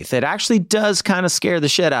lithe. It actually does kind of scare the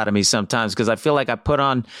shit out of me sometimes because I feel like I put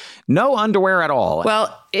on no underwear at all.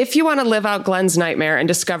 Well, if you want to live out Glenn's nightmare and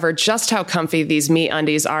discover just how comfy these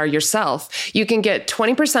MeUndies are yourself, you can get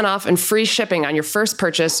 20% off and free shipping on your first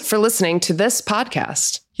purchase for listening to this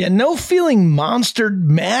podcast. Yeah, no feeling monstered,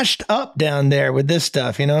 mashed up down there with this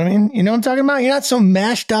stuff. You know what I mean? You know what I'm talking about? You're not so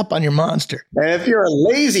mashed up on your monster. And if you're a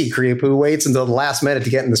lazy creep who waits until the last minute to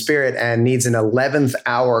get in the spirit and needs an 11th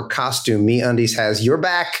hour costume, MeUndies has your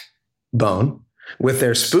backbone with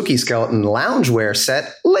their spooky skeleton loungewear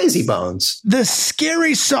set, Lazy Bones. The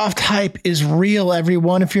scary soft hype is real,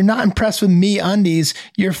 everyone. If you're not impressed with MeUndies,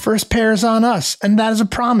 your first pair is on us, and that is a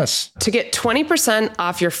promise. To get 20%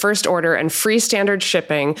 off your first order and free standard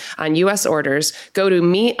shipping on U.S. orders, go to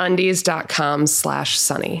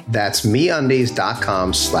MeUndies.com/sunny. That's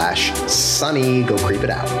MeUndies.com/sunny. Go creep it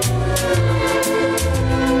out.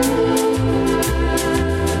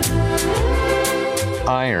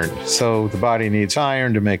 Iron. So the body needs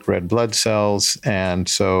iron to make red blood cells. And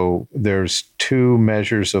so there's two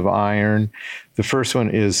measures of iron. The first one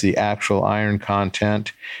is the actual iron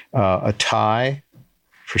content. A tie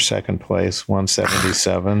for second place,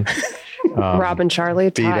 177. Rob and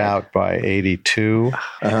Charlie beat out by 82.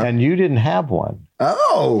 And you didn't have one.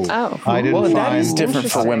 Oh. I didn't well, that is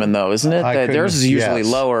different for women, though, isn't it? Theirs is usually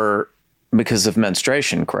lower because of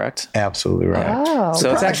menstruation, correct? Absolutely right. Oh,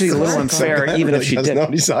 so it's actually a little unfair, even if she didn't. Know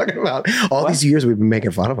what he's talking about. All these years we've been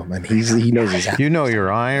making fun of him, and he knows he's happy. You know your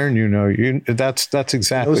iron. That's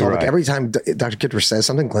exactly right. Like every time Dr. Kidder says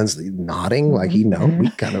something, Glenn's nodding like he knows.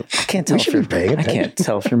 We kind of. I can't tell if you're paying attention. I can't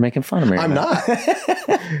tell if you're making fun of me. I'm not.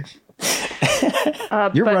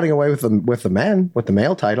 You're running away with the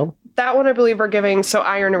male title. That one, I believe, we're giving. So,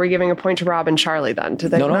 iron, are we giving a point to Rob and Charlie then? Do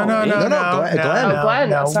they? No. Glenn.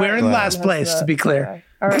 No, we're in last place, to be clear. Okay.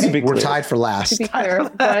 All right. We're tied for last. To be clear,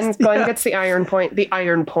 Glenn gets the iron point. The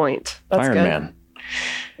iron point. That's Iron good. Man.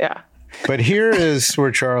 Yeah. But here is where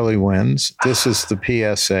Charlie wins. This is the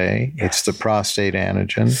PSA. Yes. It's the prostate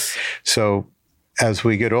antigen. So as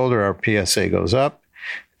we get older, our PSA goes up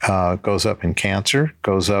in cancer,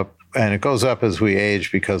 and it goes up as we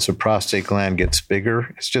age because the prostate gland gets bigger.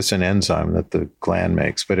 It's just an enzyme that the gland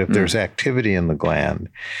makes. But if there's activity in the gland,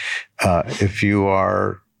 if you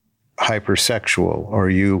are hypersexual or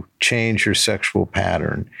you change your sexual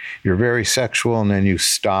pattern, you're very sexual and then you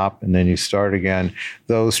stop and then you start again,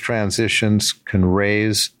 those transitions can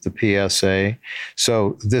raise the PSA.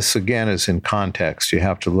 So this again is in context. You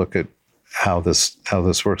have to look at how this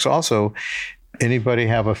works. Also, anybody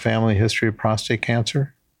have a family history of prostate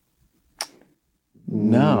cancer?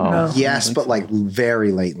 No. Yes, but like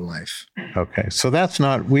very late in life. Okay. So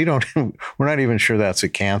we're not even sure that's a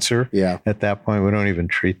cancer. Yeah. At that point, we don't even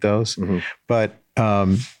treat those. Mm-hmm. But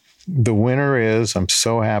the winner is, I'm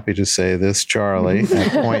so happy to say this, Charlie, at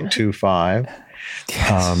 0.25.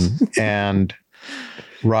 Yes. And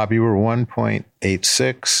Rob, you were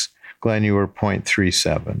 1.86. Glenn, you were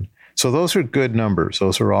 0.37. So those are good numbers.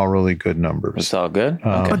 Those are all really good numbers. It's all good.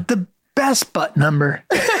 Okay. But the best butt number.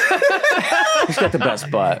 Who's got the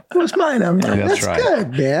best butt? It was my number. That's right.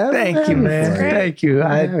 Good, man. Thank you, man. Thank you.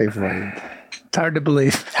 It's hard to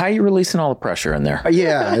believe. How are you releasing all the pressure in there? Are you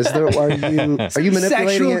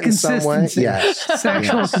manipulating it in some way? Yes.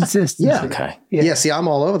 Sexual consistency. Yeah. Okay. Yeah. See, I'm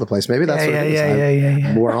all over the place. Maybe that's what it is.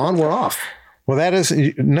 Yeah. We're on, we're off. Well, that is,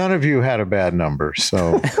 none of you had a bad number.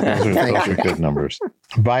 So those are good numbers.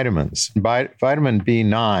 Vitamins. Vitamin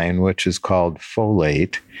B9, which is called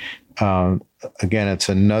folate. Again, it's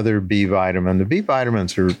another B vitamin. The B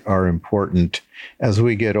vitamins are important. As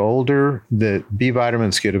we get older, the B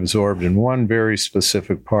vitamins get absorbed in one very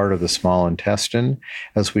specific part of the small intestine.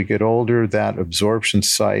 As we get older, that absorption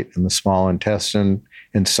site in the small intestine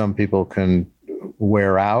in some people can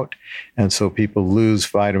wear out. And so people lose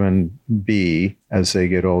vitamin B as they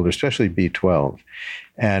get older, especially B12.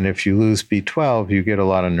 And if you lose B12, you get a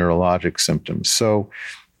lot of neurologic symptoms. So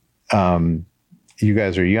you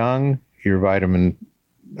guys are young. Your vitamin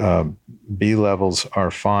B levels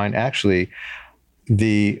are fine. Actually,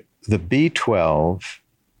 the B12,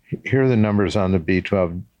 here are the numbers on the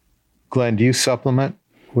B12. Glenn, do you supplement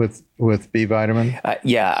with B vitamin?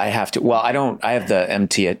 Yeah, I have to. Well, I don't. I have the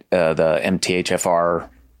MTHFR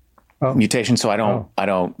mutation, so I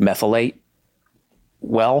don't methylate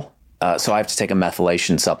well. So I have to take a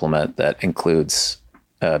methylation supplement that includes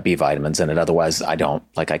B vitamins in it. Otherwise, I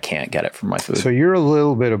can't get it from my food. So you're a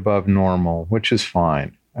little bit above normal, which is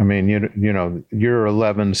fine. I mean, you know, you're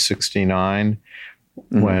 1169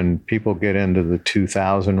 when people get into the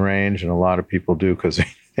 2000 range, and a lot of people do because they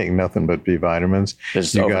take nothing but B vitamins.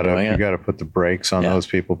 You gotta put the brakes on those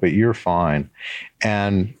people, but you're fine.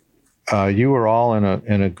 And you are all in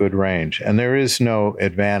a good range, and there is no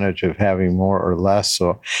advantage of having more or less.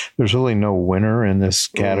 So there's really no winner in this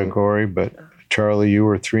category, but Charlie, you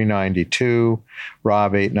were 392,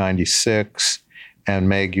 Rob 896, and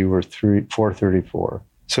Meg, you were 434.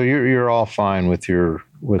 So you're all fine with your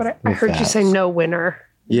But I heard you say no winner.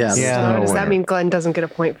 Yeah. So does that mean Glenn doesn't get a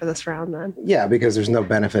point for this round then? Yeah, because there's no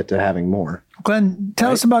benefit to having more. Glenn,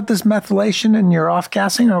 tell us about this methylation and your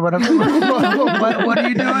off-gassing or whatever. what are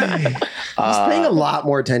you doing? He's paying a lot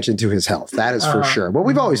more attention to his health. That is for sure. But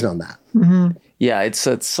we've always known that. Mm-hmm. Yeah, it's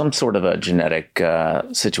some sort of a genetic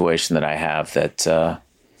situation that I have that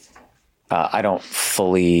I don't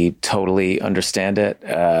totally understand it.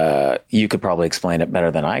 You could probably explain it better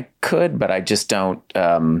than I could, but I just don't.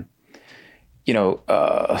 I'm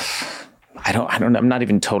not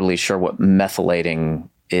even totally sure what methylating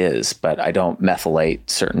is, but I don't methylate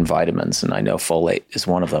certain vitamins, and I know folate is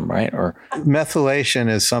one of them, right? Or methylation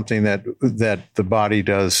is something that the body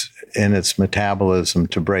does in its metabolism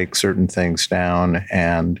to break certain things down,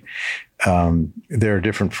 and there are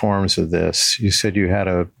different forms of this. You said you had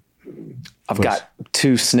I've got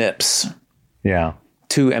 2 SNPs. Yeah.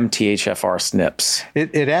 2 MTHFR SNPs.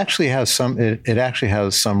 It actually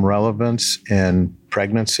has some relevance in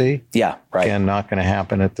pregnancy. Yeah, right. Again, not going to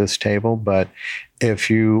happen at this table, but it's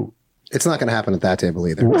not going to happen at that table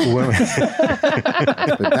either.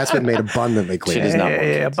 That's been made abundantly clear. She does not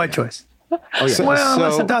yeah, by choice. Oh, yeah.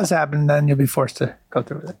 Unless it does happen, then you'll be forced to go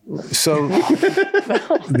through with it. So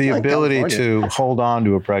the ability to hold on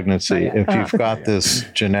to a pregnancy if you've got this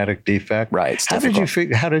genetic defect. Right. It's how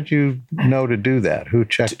did you know to do that? Who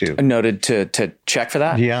checked you? Noted to check for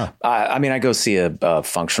that? Yeah. I go see a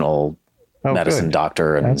functional medicine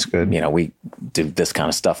doctor, and that's good. We do this kind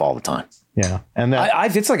of stuff all the time. Yeah. And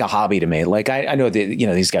it's like a hobby to me. Like I know that,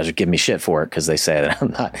 these guys are giving me shit for it because they say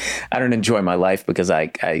that I don't enjoy my life because I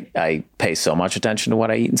pay so much attention to what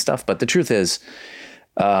I eat and stuff. But the truth is,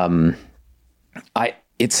 it's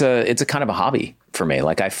a kind of a hobby for me.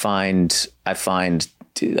 Like I find,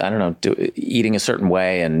 eating a certain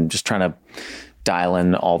way and just trying to dial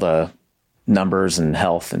in all the numbers and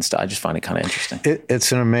health and stuff. I just find it kind of interesting.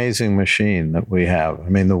 It's an amazing machine that we have. I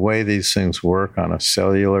mean, the way these things work on a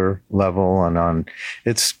cellular level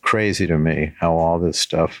it's crazy to me how all this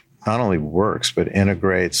stuff not only works, but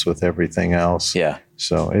integrates with everything else. Yeah.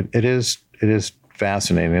 So it is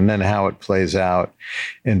fascinating. And then how it plays out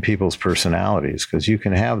in people's personalities, because you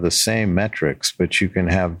can have the same metrics, but you can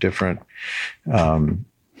have different,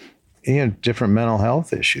 different mental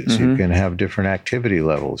health issues. Mm-hmm. You can have different activity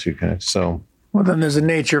levels. Well, then there's a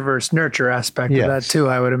nature versus nurture aspect of that too,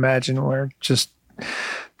 I would imagine, where just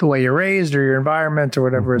the way you're raised or your environment or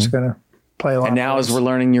whatever is going to play along. And now as we're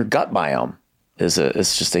learning, your gut biome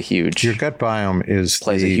it's just a huge... Your gut biome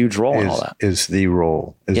plays a huge role in all that. Is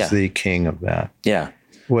the king of that. Yeah.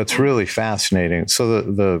 What's really fascinating, so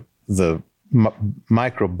the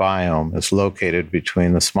microbiome is located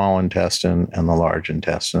between the small intestine and the large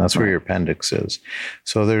intestine. That's where your appendix is.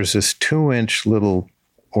 So there's this 2-inch little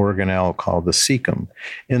organelle called the cecum.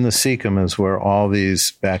 In the cecum is where all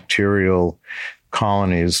these bacterial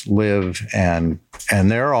colonies live, and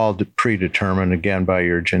they're all predetermined again by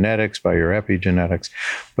your genetics, by your epigenetics.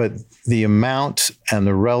 But the amount and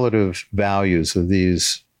the relative values of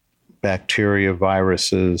these bacteria,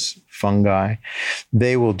 viruses, fungi,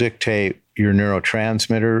 they will dictate your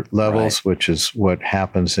neurotransmitter levels, which is what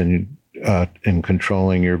happens in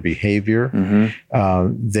controlling your behavior.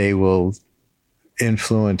 They will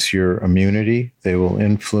influence your immunity. They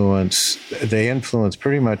influence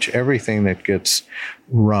pretty much everything that gets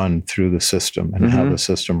run through the system and how the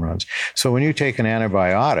system runs. So when you take an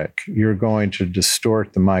antibiotic, you're going to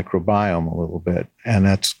distort the microbiome a little bit. And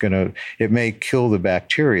it may kill the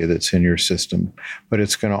bacteria that's in your system, but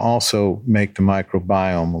it's going to also make the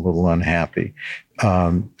microbiome a little unhappy.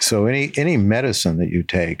 So any medicine that you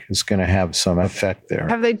take is going to have some effect there.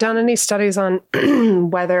 Have they done any studies on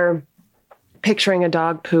whether picturing a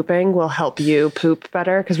dog pooping will help you poop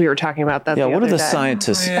better? Because we were talking about that. Yeah, what are the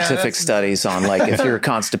scientific studies on, like, if you're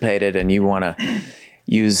constipated and you want to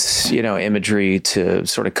use, imagery to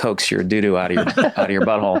sort of coax your doo-doo out of your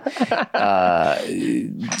butthole?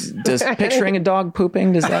 Does picturing a dog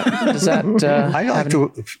pooping, does that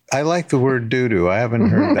I like the word doo-doo. I haven't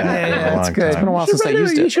heard that in a long time. It's been a while since I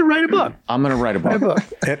used it. You should write a book. I'm going to write a book.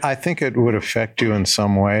 I think it would affect you in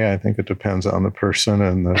some way. I think it depends on the person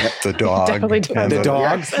and the dog. Definitely depends. The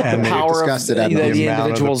dog, and the power of the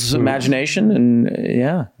individual's imagination.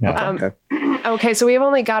 And Okay, so we've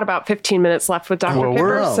only got about 15 minutes left with Dr.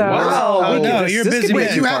 Kipper. You're busy.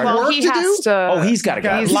 You have work to do? He's got to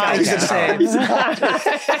go. It's not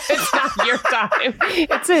your time.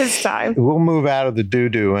 It's his time. We'll move out of the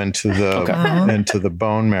doo-doo into the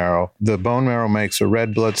bone marrow. The bone marrow makes a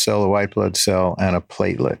red blood cell, a white blood cell, and a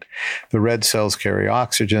platelet. The red cells carry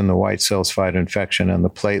oxygen, the white cells fight infection, and the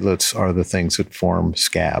platelets are the things that form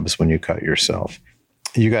scabs when you cut yourself.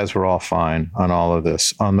 You guys were all fine on all of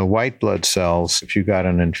this. On the white blood cells, if you got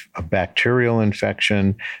a bacterial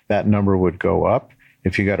infection, that number would go up.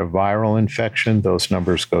 If you got a viral infection, those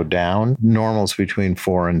numbers go down. Normal's between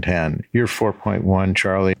 4 and 10. You're 4.1,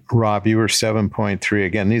 Charlie. Rob, you were 7.3.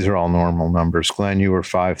 Again, these are all normal numbers. Glenn, you were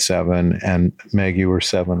 5.7, and Meg, you were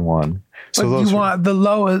 7.1. So but you want the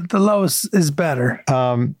lowest is better.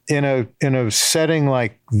 In a setting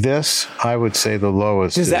like this, I would say the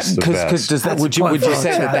lowest is the best. Would you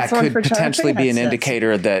say that could potentially be an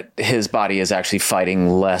indicator that his body is actually fighting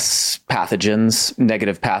less pathogens,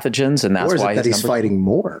 negative pathogens, and that's why he's fighting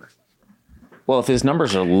more? Well, if his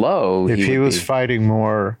numbers are low, if he was fighting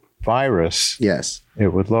more virus, yes,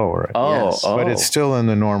 it would lower it. But it's still in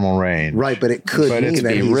the normal range. Right, but it could mean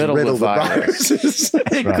that he's riddled with viruses.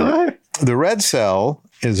 Right. The red cell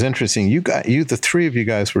is interesting. The three of you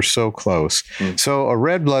guys were so close. So a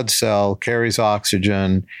red blood cell carries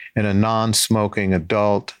oxygen. In a non-smoking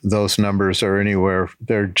adult, those numbers are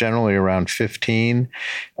they're generally around 15.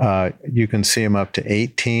 You can see them up to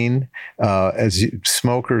 18.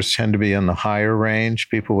 Smokers tend to be in the higher range.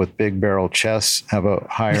 People with big barrel chests have a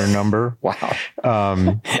higher number. Wow.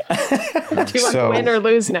 Do you want to win or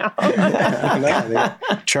lose now?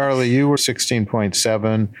 Charlie, you were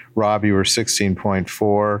 16.7. Rob, you were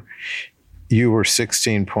 16.4. You were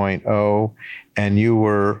 16.0. And you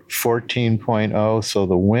were 14.0 . So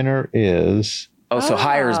the winner is... so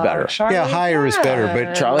higher is better. Charlie, higher is better.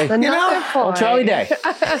 But Charlie, Charlie Day.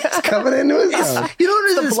 It's coming into his own. You know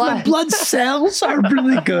what it is? My blood cells are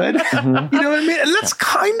really good. You know what I mean? And that's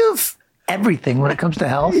kind of everything when it comes to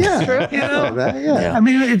health. Yeah. True. You know? I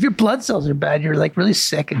mean, if your blood cells are bad, you're like really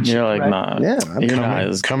sick and shit. You're like, right? nah. Yeah.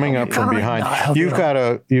 You're coming up from behind. You've got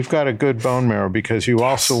a good bone marrow because you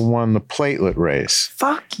also won the platelet race.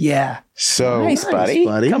 Fuck yeah. So nice, buddy.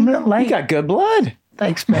 Coming up late. You got good blood.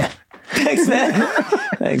 Thanks, man. Thanks, man.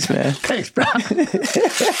 Thanks, man. Thanks, bro.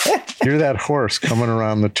 You're that horse coming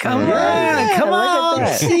around the turn. Come on.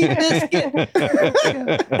 See biscuit.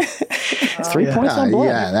 3 points on blood.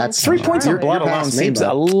 Yeah, that's 3 points on blood alone seems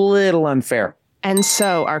a little unfair. And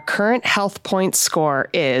so our current health point score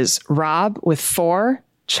is Rob with 4,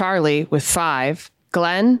 Charlie with 5,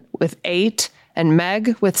 Glenn with 8, and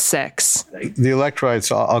Meg with 6. The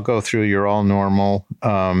electrolytes, I'll go through. You're all normal.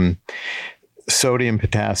 Sodium,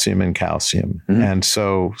 potassium, and calcium. And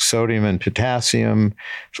so sodium and potassium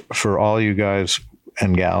for all you guys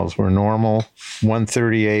and gals were normal.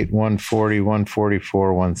 138, 140,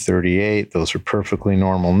 144, 138. Those are perfectly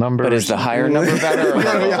normal numbers. But is the higher number better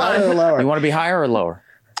or lower? You want to be higher or lower?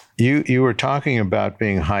 You were talking about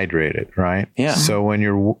being hydrated, right? Yeah. So when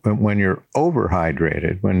you're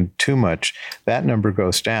overhydrated, when too much, that number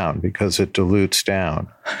goes down because it dilutes down.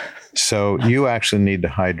 So you actually need to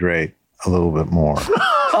hydrate a little bit more.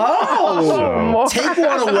 Oh, take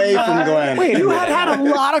one away from Glenn. Wait, you had a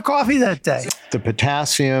lot of coffee that day. The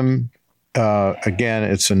potassium, again,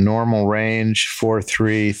 it's a normal range,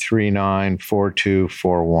 4.3, 3.9, 4.2,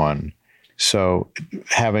 4.1. So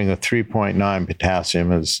having a 3.9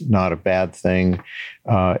 potassium is not a bad thing.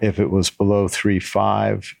 If it was below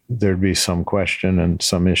 3.5, there'd be some question and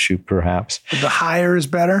some issue perhaps. The higher is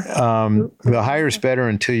better? The higher is better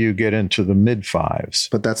until you get into the mid-5s.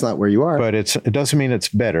 But that's not where you are. But it doesn't mean it's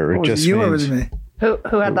better. It just means... me? Who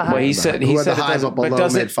had the high? Well, he said the highs it below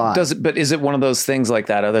mid-5. But is it one of those things like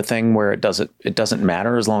that other thing where it doesn't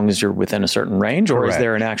matter as long as you're within a certain range, or Correct. is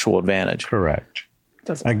there an actual advantage? Correct.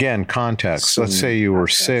 Again, context. Let's say you were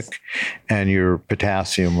sick and your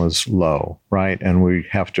potassium was low, right? And we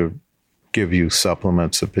have to give you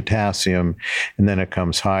supplements of potassium, and then it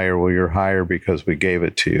comes higher. Well, you're higher because we gave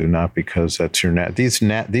it to you, not because that's your net. These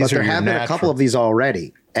but there have been a couple of these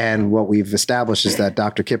already. And what we've established is that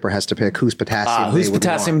Dr. Kipper has to pick whose potassium whose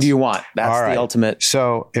potassium do you want? That's the ultimate.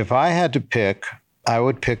 So if I had to pick, I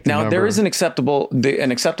would pick the now, number. There is an acceptable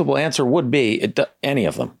answer would be any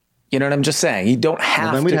of them. You know what I'm just saying? You don't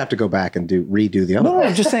have then we'd have to go back and redo the other one. No,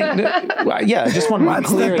 I'm just saying. Yeah, I just want to be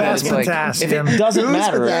clear that if it doesn't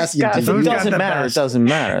matter, it doesn't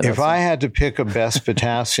matter. If I had to pick a best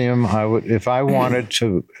potassium, I would. If I wanted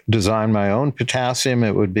to design my own potassium,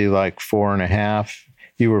 it would be like 4.5.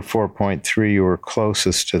 You were 4.3. You were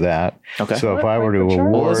closest to that. Okay. So if I were to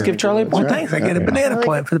award... let's give Charlie a point. Thanks. I get a banana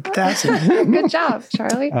point for the potassium. Good job,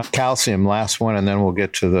 Charlie. Calcium, last one, and then we'll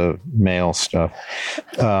get to the male stuff.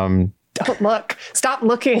 Don't look. Stop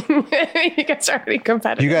looking. You guys are already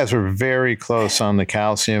competitive. You guys were very close on the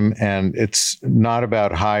calcium, and it's not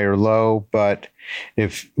about high or low, but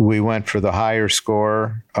if we went for the higher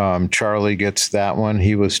score, Charlie gets that one.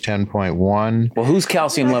 He was 10.1. Well, whose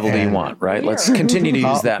calcium level do you want, right? Let's continue to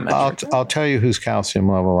use that metric. I'll tell you whose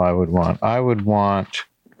calcium level I would want.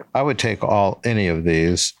 I would take any of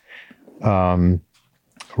these. Rob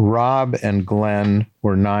and Glenn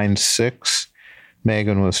were 9.6.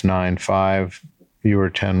 Megan was 9.5. You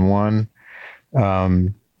were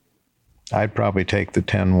 10.1. I'd probably take the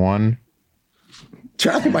 10.1.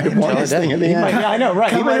 Charlie might have won this thing in the end. I know,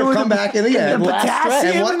 right? He might have come back in the end. The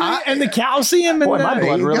potassium and the calcium. Boy, my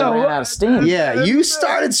blood really ran out of steam. Yeah, you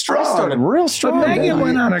started strong. I started real strong. But Megan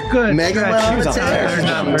went on a good Megan went on a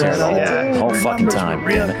the whole fucking time.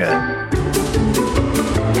 Real good.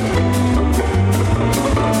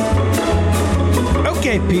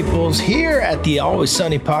 Okay, peoples, here at the Always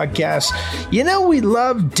Sunny podcast, we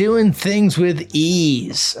love doing things with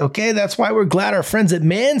ease. Okay, that's why we're glad our friends at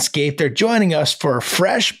Manscaped are joining us for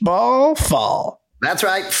Fresh Ball Fall. That's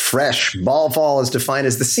right. Fresh Ball Fall is defined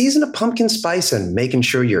as the season of pumpkin spice and making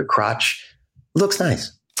sure your crotch looks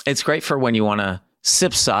nice. It's great for when you want to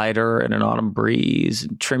sip cider in an autumn breeze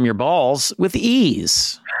and trim your balls with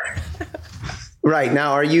ease. Right.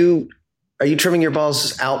 Now, are you trimming your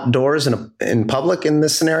balls outdoors in public in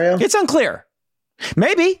this scenario? It's unclear.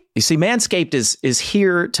 Maybe. You see, Manscaped is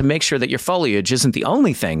here to make sure that your foliage isn't the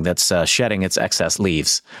only thing that's shedding its excess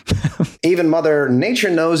leaves. Even Mother Nature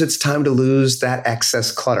knows it's time to lose that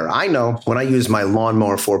excess clutter. I know when I use my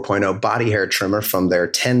Lawnmower 4.0 body hair trimmer from their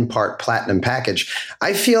 10-part platinum package,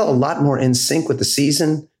 I feel a lot more in sync with the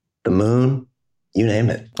season, the moon, you name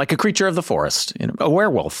it. Like a creature of the forest, a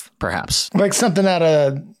werewolf, perhaps. Like something out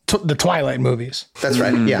of the Twilight movies. That's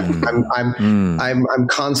right. Yeah, I'm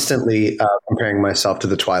constantly comparing myself to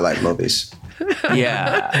the Twilight movies.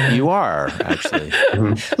 Yeah, you are actually.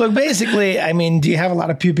 Look, basically, do you have a lot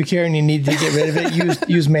of pubic hair and you need to get rid of it?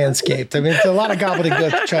 Use Manscaped. It's a lot of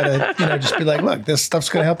gobbledygook to try to just be like, look, this stuff's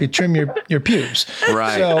going to help you trim your pubes.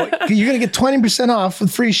 Right. So you're going to get 20% off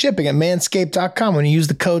with free shipping at manscaped.com when you use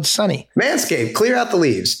the code SUNNY. Manscaped, clear out the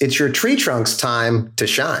leaves. It's your tree trunk's time to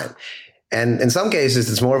shine. And in some cases,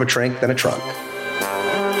 it's more of a trink than a trunk.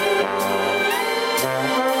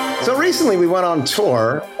 So recently we went on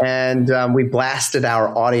tour and we blasted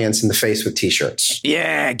our audience in the face with T-shirts.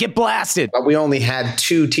 Yeah, get blasted. But we only had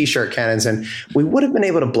 2 T-shirt cannons, and we would have been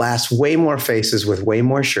able to blast way more faces with way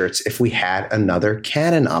more shirts if we had another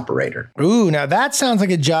cannon operator. Ooh, now that sounds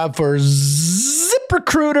like a job for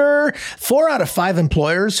ZipRecruiter. 4 out of 5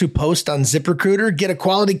 employers who post on ZipRecruiter get a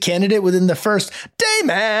quality candidate within the first day,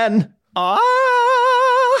 man.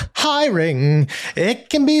 hiring. It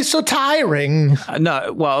can be so tiring.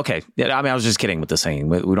 No, well, okay. Yeah, I mean, I was just kidding with the singing.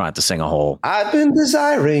 We don't have to sing a whole. I've been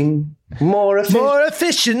desiring more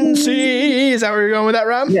efficiency. Is that where you're going with that,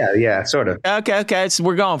 Rob? Yeah, sort of. Okay. So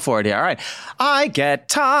we're going for it here. All right. I get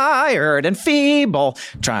tired and feeble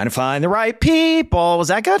trying to find the right people. Was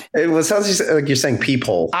that good? It sounds like you're saying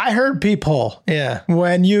peephole. I heard peephole. Yeah.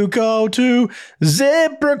 When you go to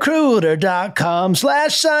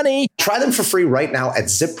ZipRecruiter.com/Sunny. Try them for free right now at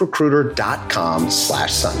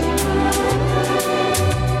ZipRecruiter.com/Sunny.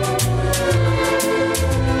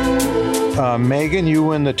 Megan, you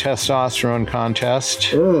win the testosterone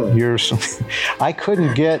contest. I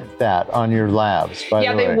couldn't get that on your labs, by the way.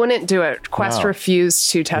 Yeah, they wouldn't do it. Quest refused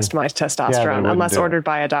to test my testosterone unless ordered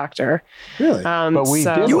by a doctor. Really? But we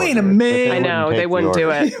did. You ain't a man. I know. They wouldn't do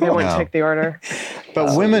it. They wouldn't take the order.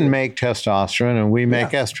 But women make testosterone and we make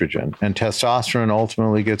estrogen. And testosterone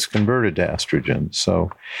ultimately gets converted to estrogen.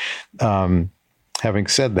 So having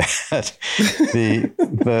said that,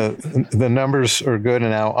 the numbers are good.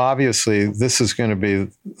 And now, obviously, this is going to be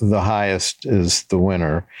the highest is the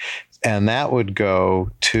winner. And that would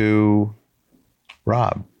go to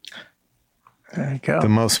Rob. There you go. The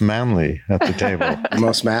most manly at the table. The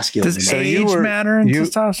most masculine. Does age matter in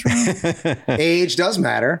testosterone? Age does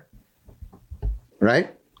matter,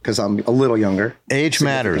 right? Because I'm a little younger. Age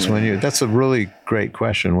matters when you. That's a really great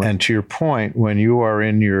question. And to your point, when you are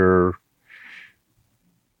in your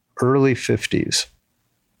early 50s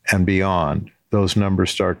and beyond, those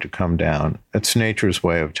numbers start to come down. It's nature's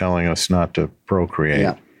way of telling us not to procreate.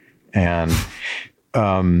 Yeah. And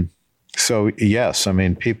so, yes, I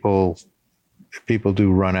mean, people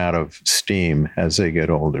do run out of steam as they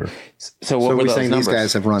get older. So what were we're those saying numbers? These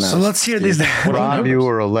guys have run out. So let's hear these. Rob, you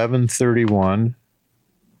were 1131.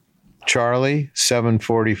 Charlie,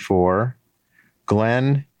 744.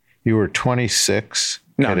 Glenn, you were 26.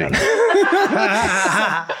 No.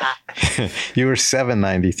 You were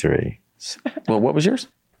 793. Well, what was yours?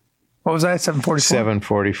 What was I? 744?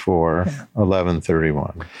 744,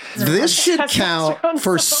 1131. This should count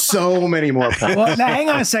for so many more points. Well, now hang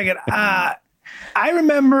on a second. I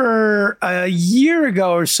remember a year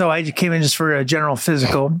ago or so, I came in just for a general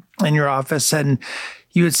physical in your office, and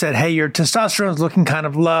you had said, hey, your testosterone is looking kind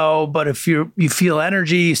of low, but if you feel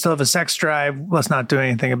energy, you still have a sex drive, let's not do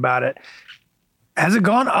anything about it. Has it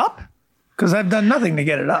gone up? Because I've done nothing to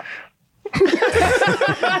get it up.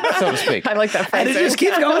 So to speak. I like that And it phrasing. just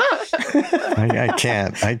keeps going up.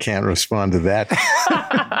 I can't respond to that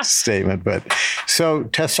statement. But so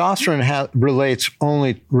testosterone relates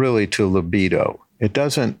only really to libido. It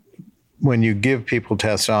doesn't. When you give people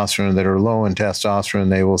testosterone that are low in testosterone,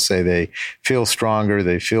 they will say they feel stronger,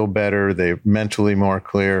 they feel better, they're mentally more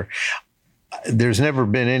clear. There's never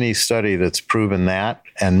been any study that's proven that,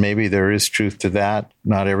 and maybe there is truth to that.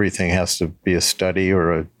 Not everything has to be a study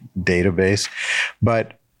or a database.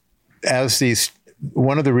 But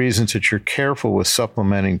one of the reasons that you're careful with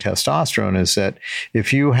supplementing testosterone is that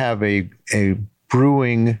if you have a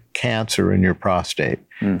brewing cancer in your prostate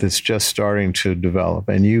that's just starting to develop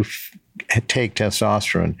and you take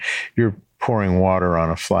testosterone, you're pouring water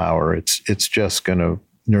on a flower. It's just going to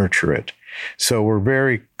nurture it. So we're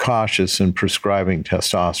very cautious in prescribing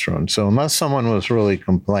testosterone. So unless someone was really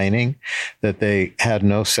complaining that they had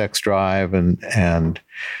no sex drive and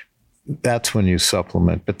that's when you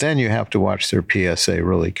supplement. But then you have to watch their PSA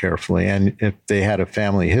really carefully. And if they had a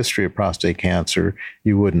family history of prostate cancer,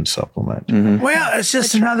 you wouldn't supplement. Mm-hmm. Well, it's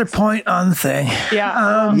just another point on the thing.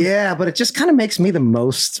 Yeah. Yeah, but it just kind of makes me the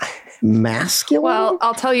most masculine. Well,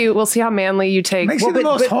 I'll tell you, we'll see how manly you take. Makes you the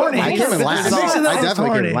most horny. I came in last. I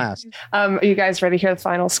definitely came in last. Are you guys ready to hear the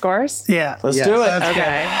final scores? Yeah. Let's do it.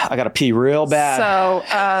 Okay. I got to pee real bad. So,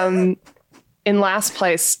 in last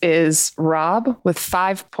place is Rob with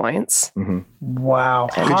 5 points. Mm-hmm. Wow.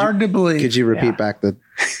 Hard to believe. Could you repeat back the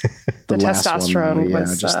last testosterone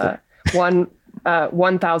one? was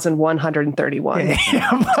 1,131. By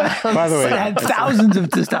the way, It had thousands of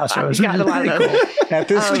testosterone. You got a lot of those. at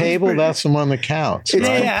this table, that's the one that counts. It's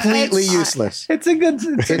Right? completely useless. It's a good.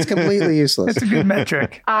 It's completely useless. It's a good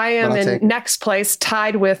metric. I am I'll take it. in next place,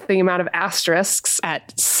 tied with the amount of asterisks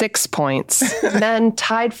at 6 points. And then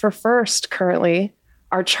tied for first currently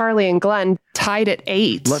are Charlie and Glenn, tied at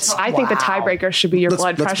 8. I think the tiebreaker should be your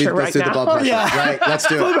blood pressure right do now. the blood pressure. Yeah. Right, let's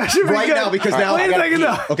do Blood it. pressure be Right good. now, because now Wait a second,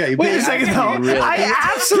 though. Okay, Wait a second, though. I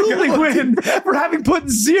absolutely win for having put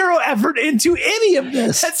zero effort into any of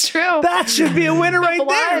this. That's true. That should be a winner right blood,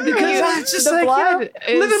 there because you- that's just the like blood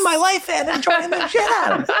is- living my life and enjoying the shit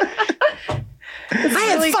out of it. I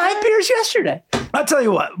had really 5 beers yesterday. I'll tell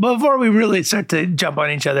you what, before we really start to jump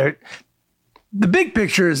on each other, the big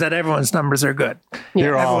picture is that everyone's numbers are good.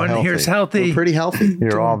 You're all Everyone healthy. here's healthy. We're pretty healthy.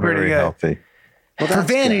 You're all very healthy. Well, For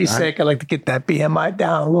vanity's sake, I like to get that BMI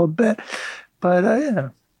down a little bit. But yeah.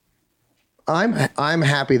 I'm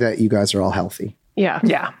happy that you guys are all healthy. Yeah.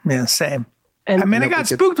 Yeah, same. And I got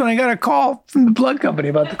spooked when I got a call from the blood company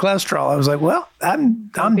about the cholesterol. I was like, well, I'm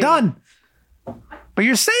done. But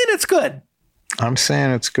you're saying it's good. I'm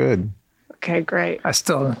saying it's good. Okay, great. I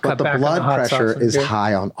still But the blood pressure is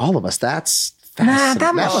high on all of us. That's fascinating.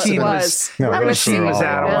 that machine was. That machine was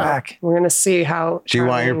out of whack. We're going to see how. Do you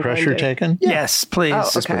want your pressure taken? Yes, please. Oh,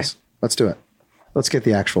 Yes, okay. please. Let's do it. Let's get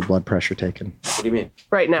the actual blood pressure taken. What do you mean?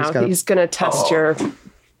 Right now, he's going to test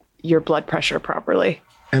your blood pressure properly.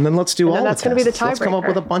 And then let's do all the tests. That's going to be the tiebreaker. Let's come up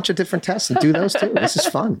with a bunch of different tests and do those too. This is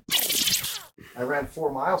fun. I ran 4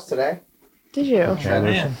 miles today. Did you?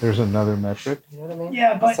 Yeah, there's another metric. You know what I mean?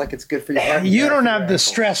 Yeah, but It's like it's good for your heart. you don't have the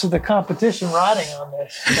stress of the competition riding on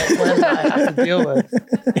this that Glenn and I have to deal with.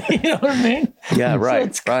 You know what I mean? Yeah, right. So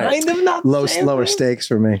it's kind of not lower stakes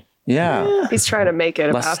for me. Yeah. He's trying to make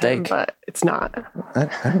it Less about him, steak. but it's not.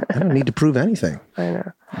 I don't need to prove anything. I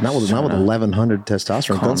know. Not with 1,100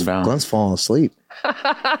 testosterone. Glenn's falling asleep.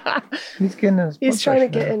 He's getting his He's trying to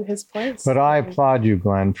get in his place. But I applaud you,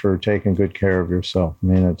 Glenn, for taking good care of yourself. I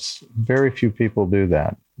mean, it's very few people do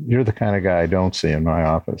that. You're the kind of guy I don't see in my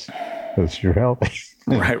office because you're healthy.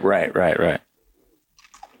 Right.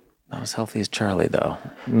 Not as healthy as Charlie, though.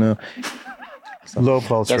 No. Low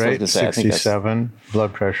pulse That's what I was rate, gonna say. I think 67.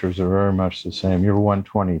 Blood pressures are very much the same. You're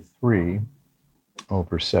 123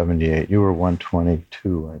 over 78. You were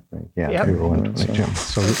 122, I think. Yeah, Yep. you were 122.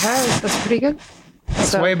 So Okay, that's pretty good.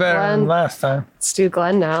 It's way better than last time. Let's do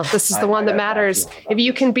Glenn now. This is the one that matters. If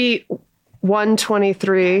you can beat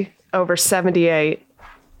 123 over 78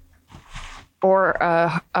 or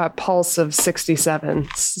a pulse of 67,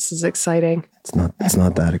 this is exciting. It's not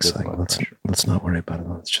that exciting. Let's not worry about it.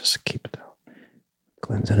 Let's just keep it down.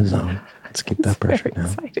 Glenn's in his zone. Let's keep that pressure down.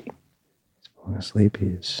 Exciting. He's falling asleep.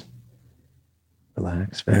 He's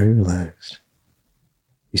relaxed, very relaxed.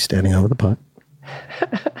 He's standing over the putt.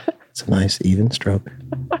 It's a nice, even stroke.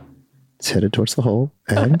 It's headed towards the hole.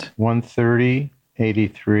 And 130,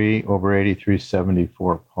 83 over 83,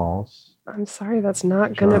 74 pulse. I'm sorry, that's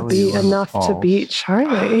not going to be enough to beat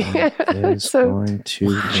Charlie. is going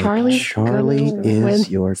to Charlie is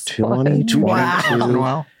your 2022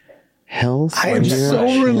 Wow. health. I am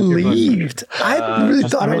so relieved. I really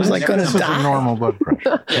thought I was like going to This is a die. normal blood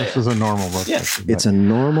pressure. This is a normal blood pressure. It's a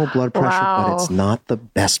normal blood pressure, Wow. but it's not the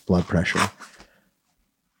best blood pressure.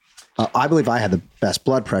 I believe I had the best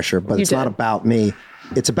blood pressure, but it's not about me.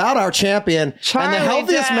 It's about our champion Charlie and the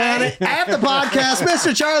healthiest Day. man at the podcast,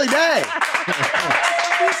 Mr. Charlie Day.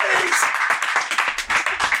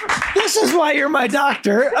 This is why you're my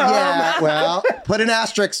doctor. Yeah, well, put an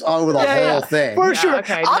asterisk over the whole thing. For sure.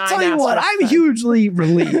 okay, I'll tell you what, I'm hugely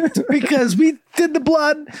relieved because we did the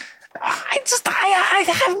blood. I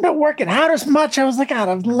haven't been working out as much. I was like, God,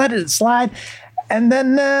 I've let it slide. And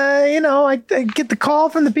then, I get the call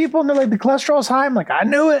from the people and they're like, the cholesterol's high. I'm like, I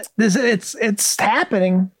knew it. It's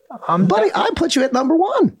happening. Buddy, I put you at number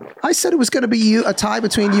 1. I said it was going to be a tie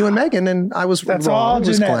between you and Megan, and I was That's wrong. all It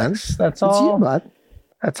was genetics. Glenn. That's It's all. you, bud.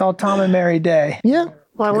 That's all Tom and Mary Day. Yeah.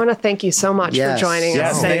 Well, I want to thank you so much Yes. for joining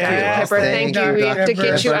Yes, us. thank Dr. you. Pepper. Thank Thank you. you, We have to Dr.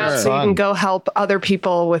 get you out so you Pepper. can go help other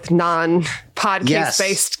people with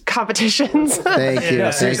non-podcast-based competitions. Thank you.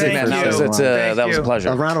 Yeah, Thank seriously, you man. for That was, doing that. that was a pleasure.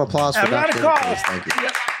 A round of applause for A round Dr. of Pepper. applause. Thank you.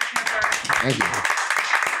 Thank you.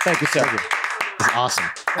 Thank you, sir. It's awesome.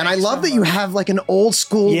 And I love that you have like an old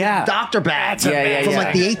school Yeah. doctor badge Yeah. from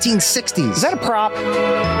like the 1860s. Is that a prop?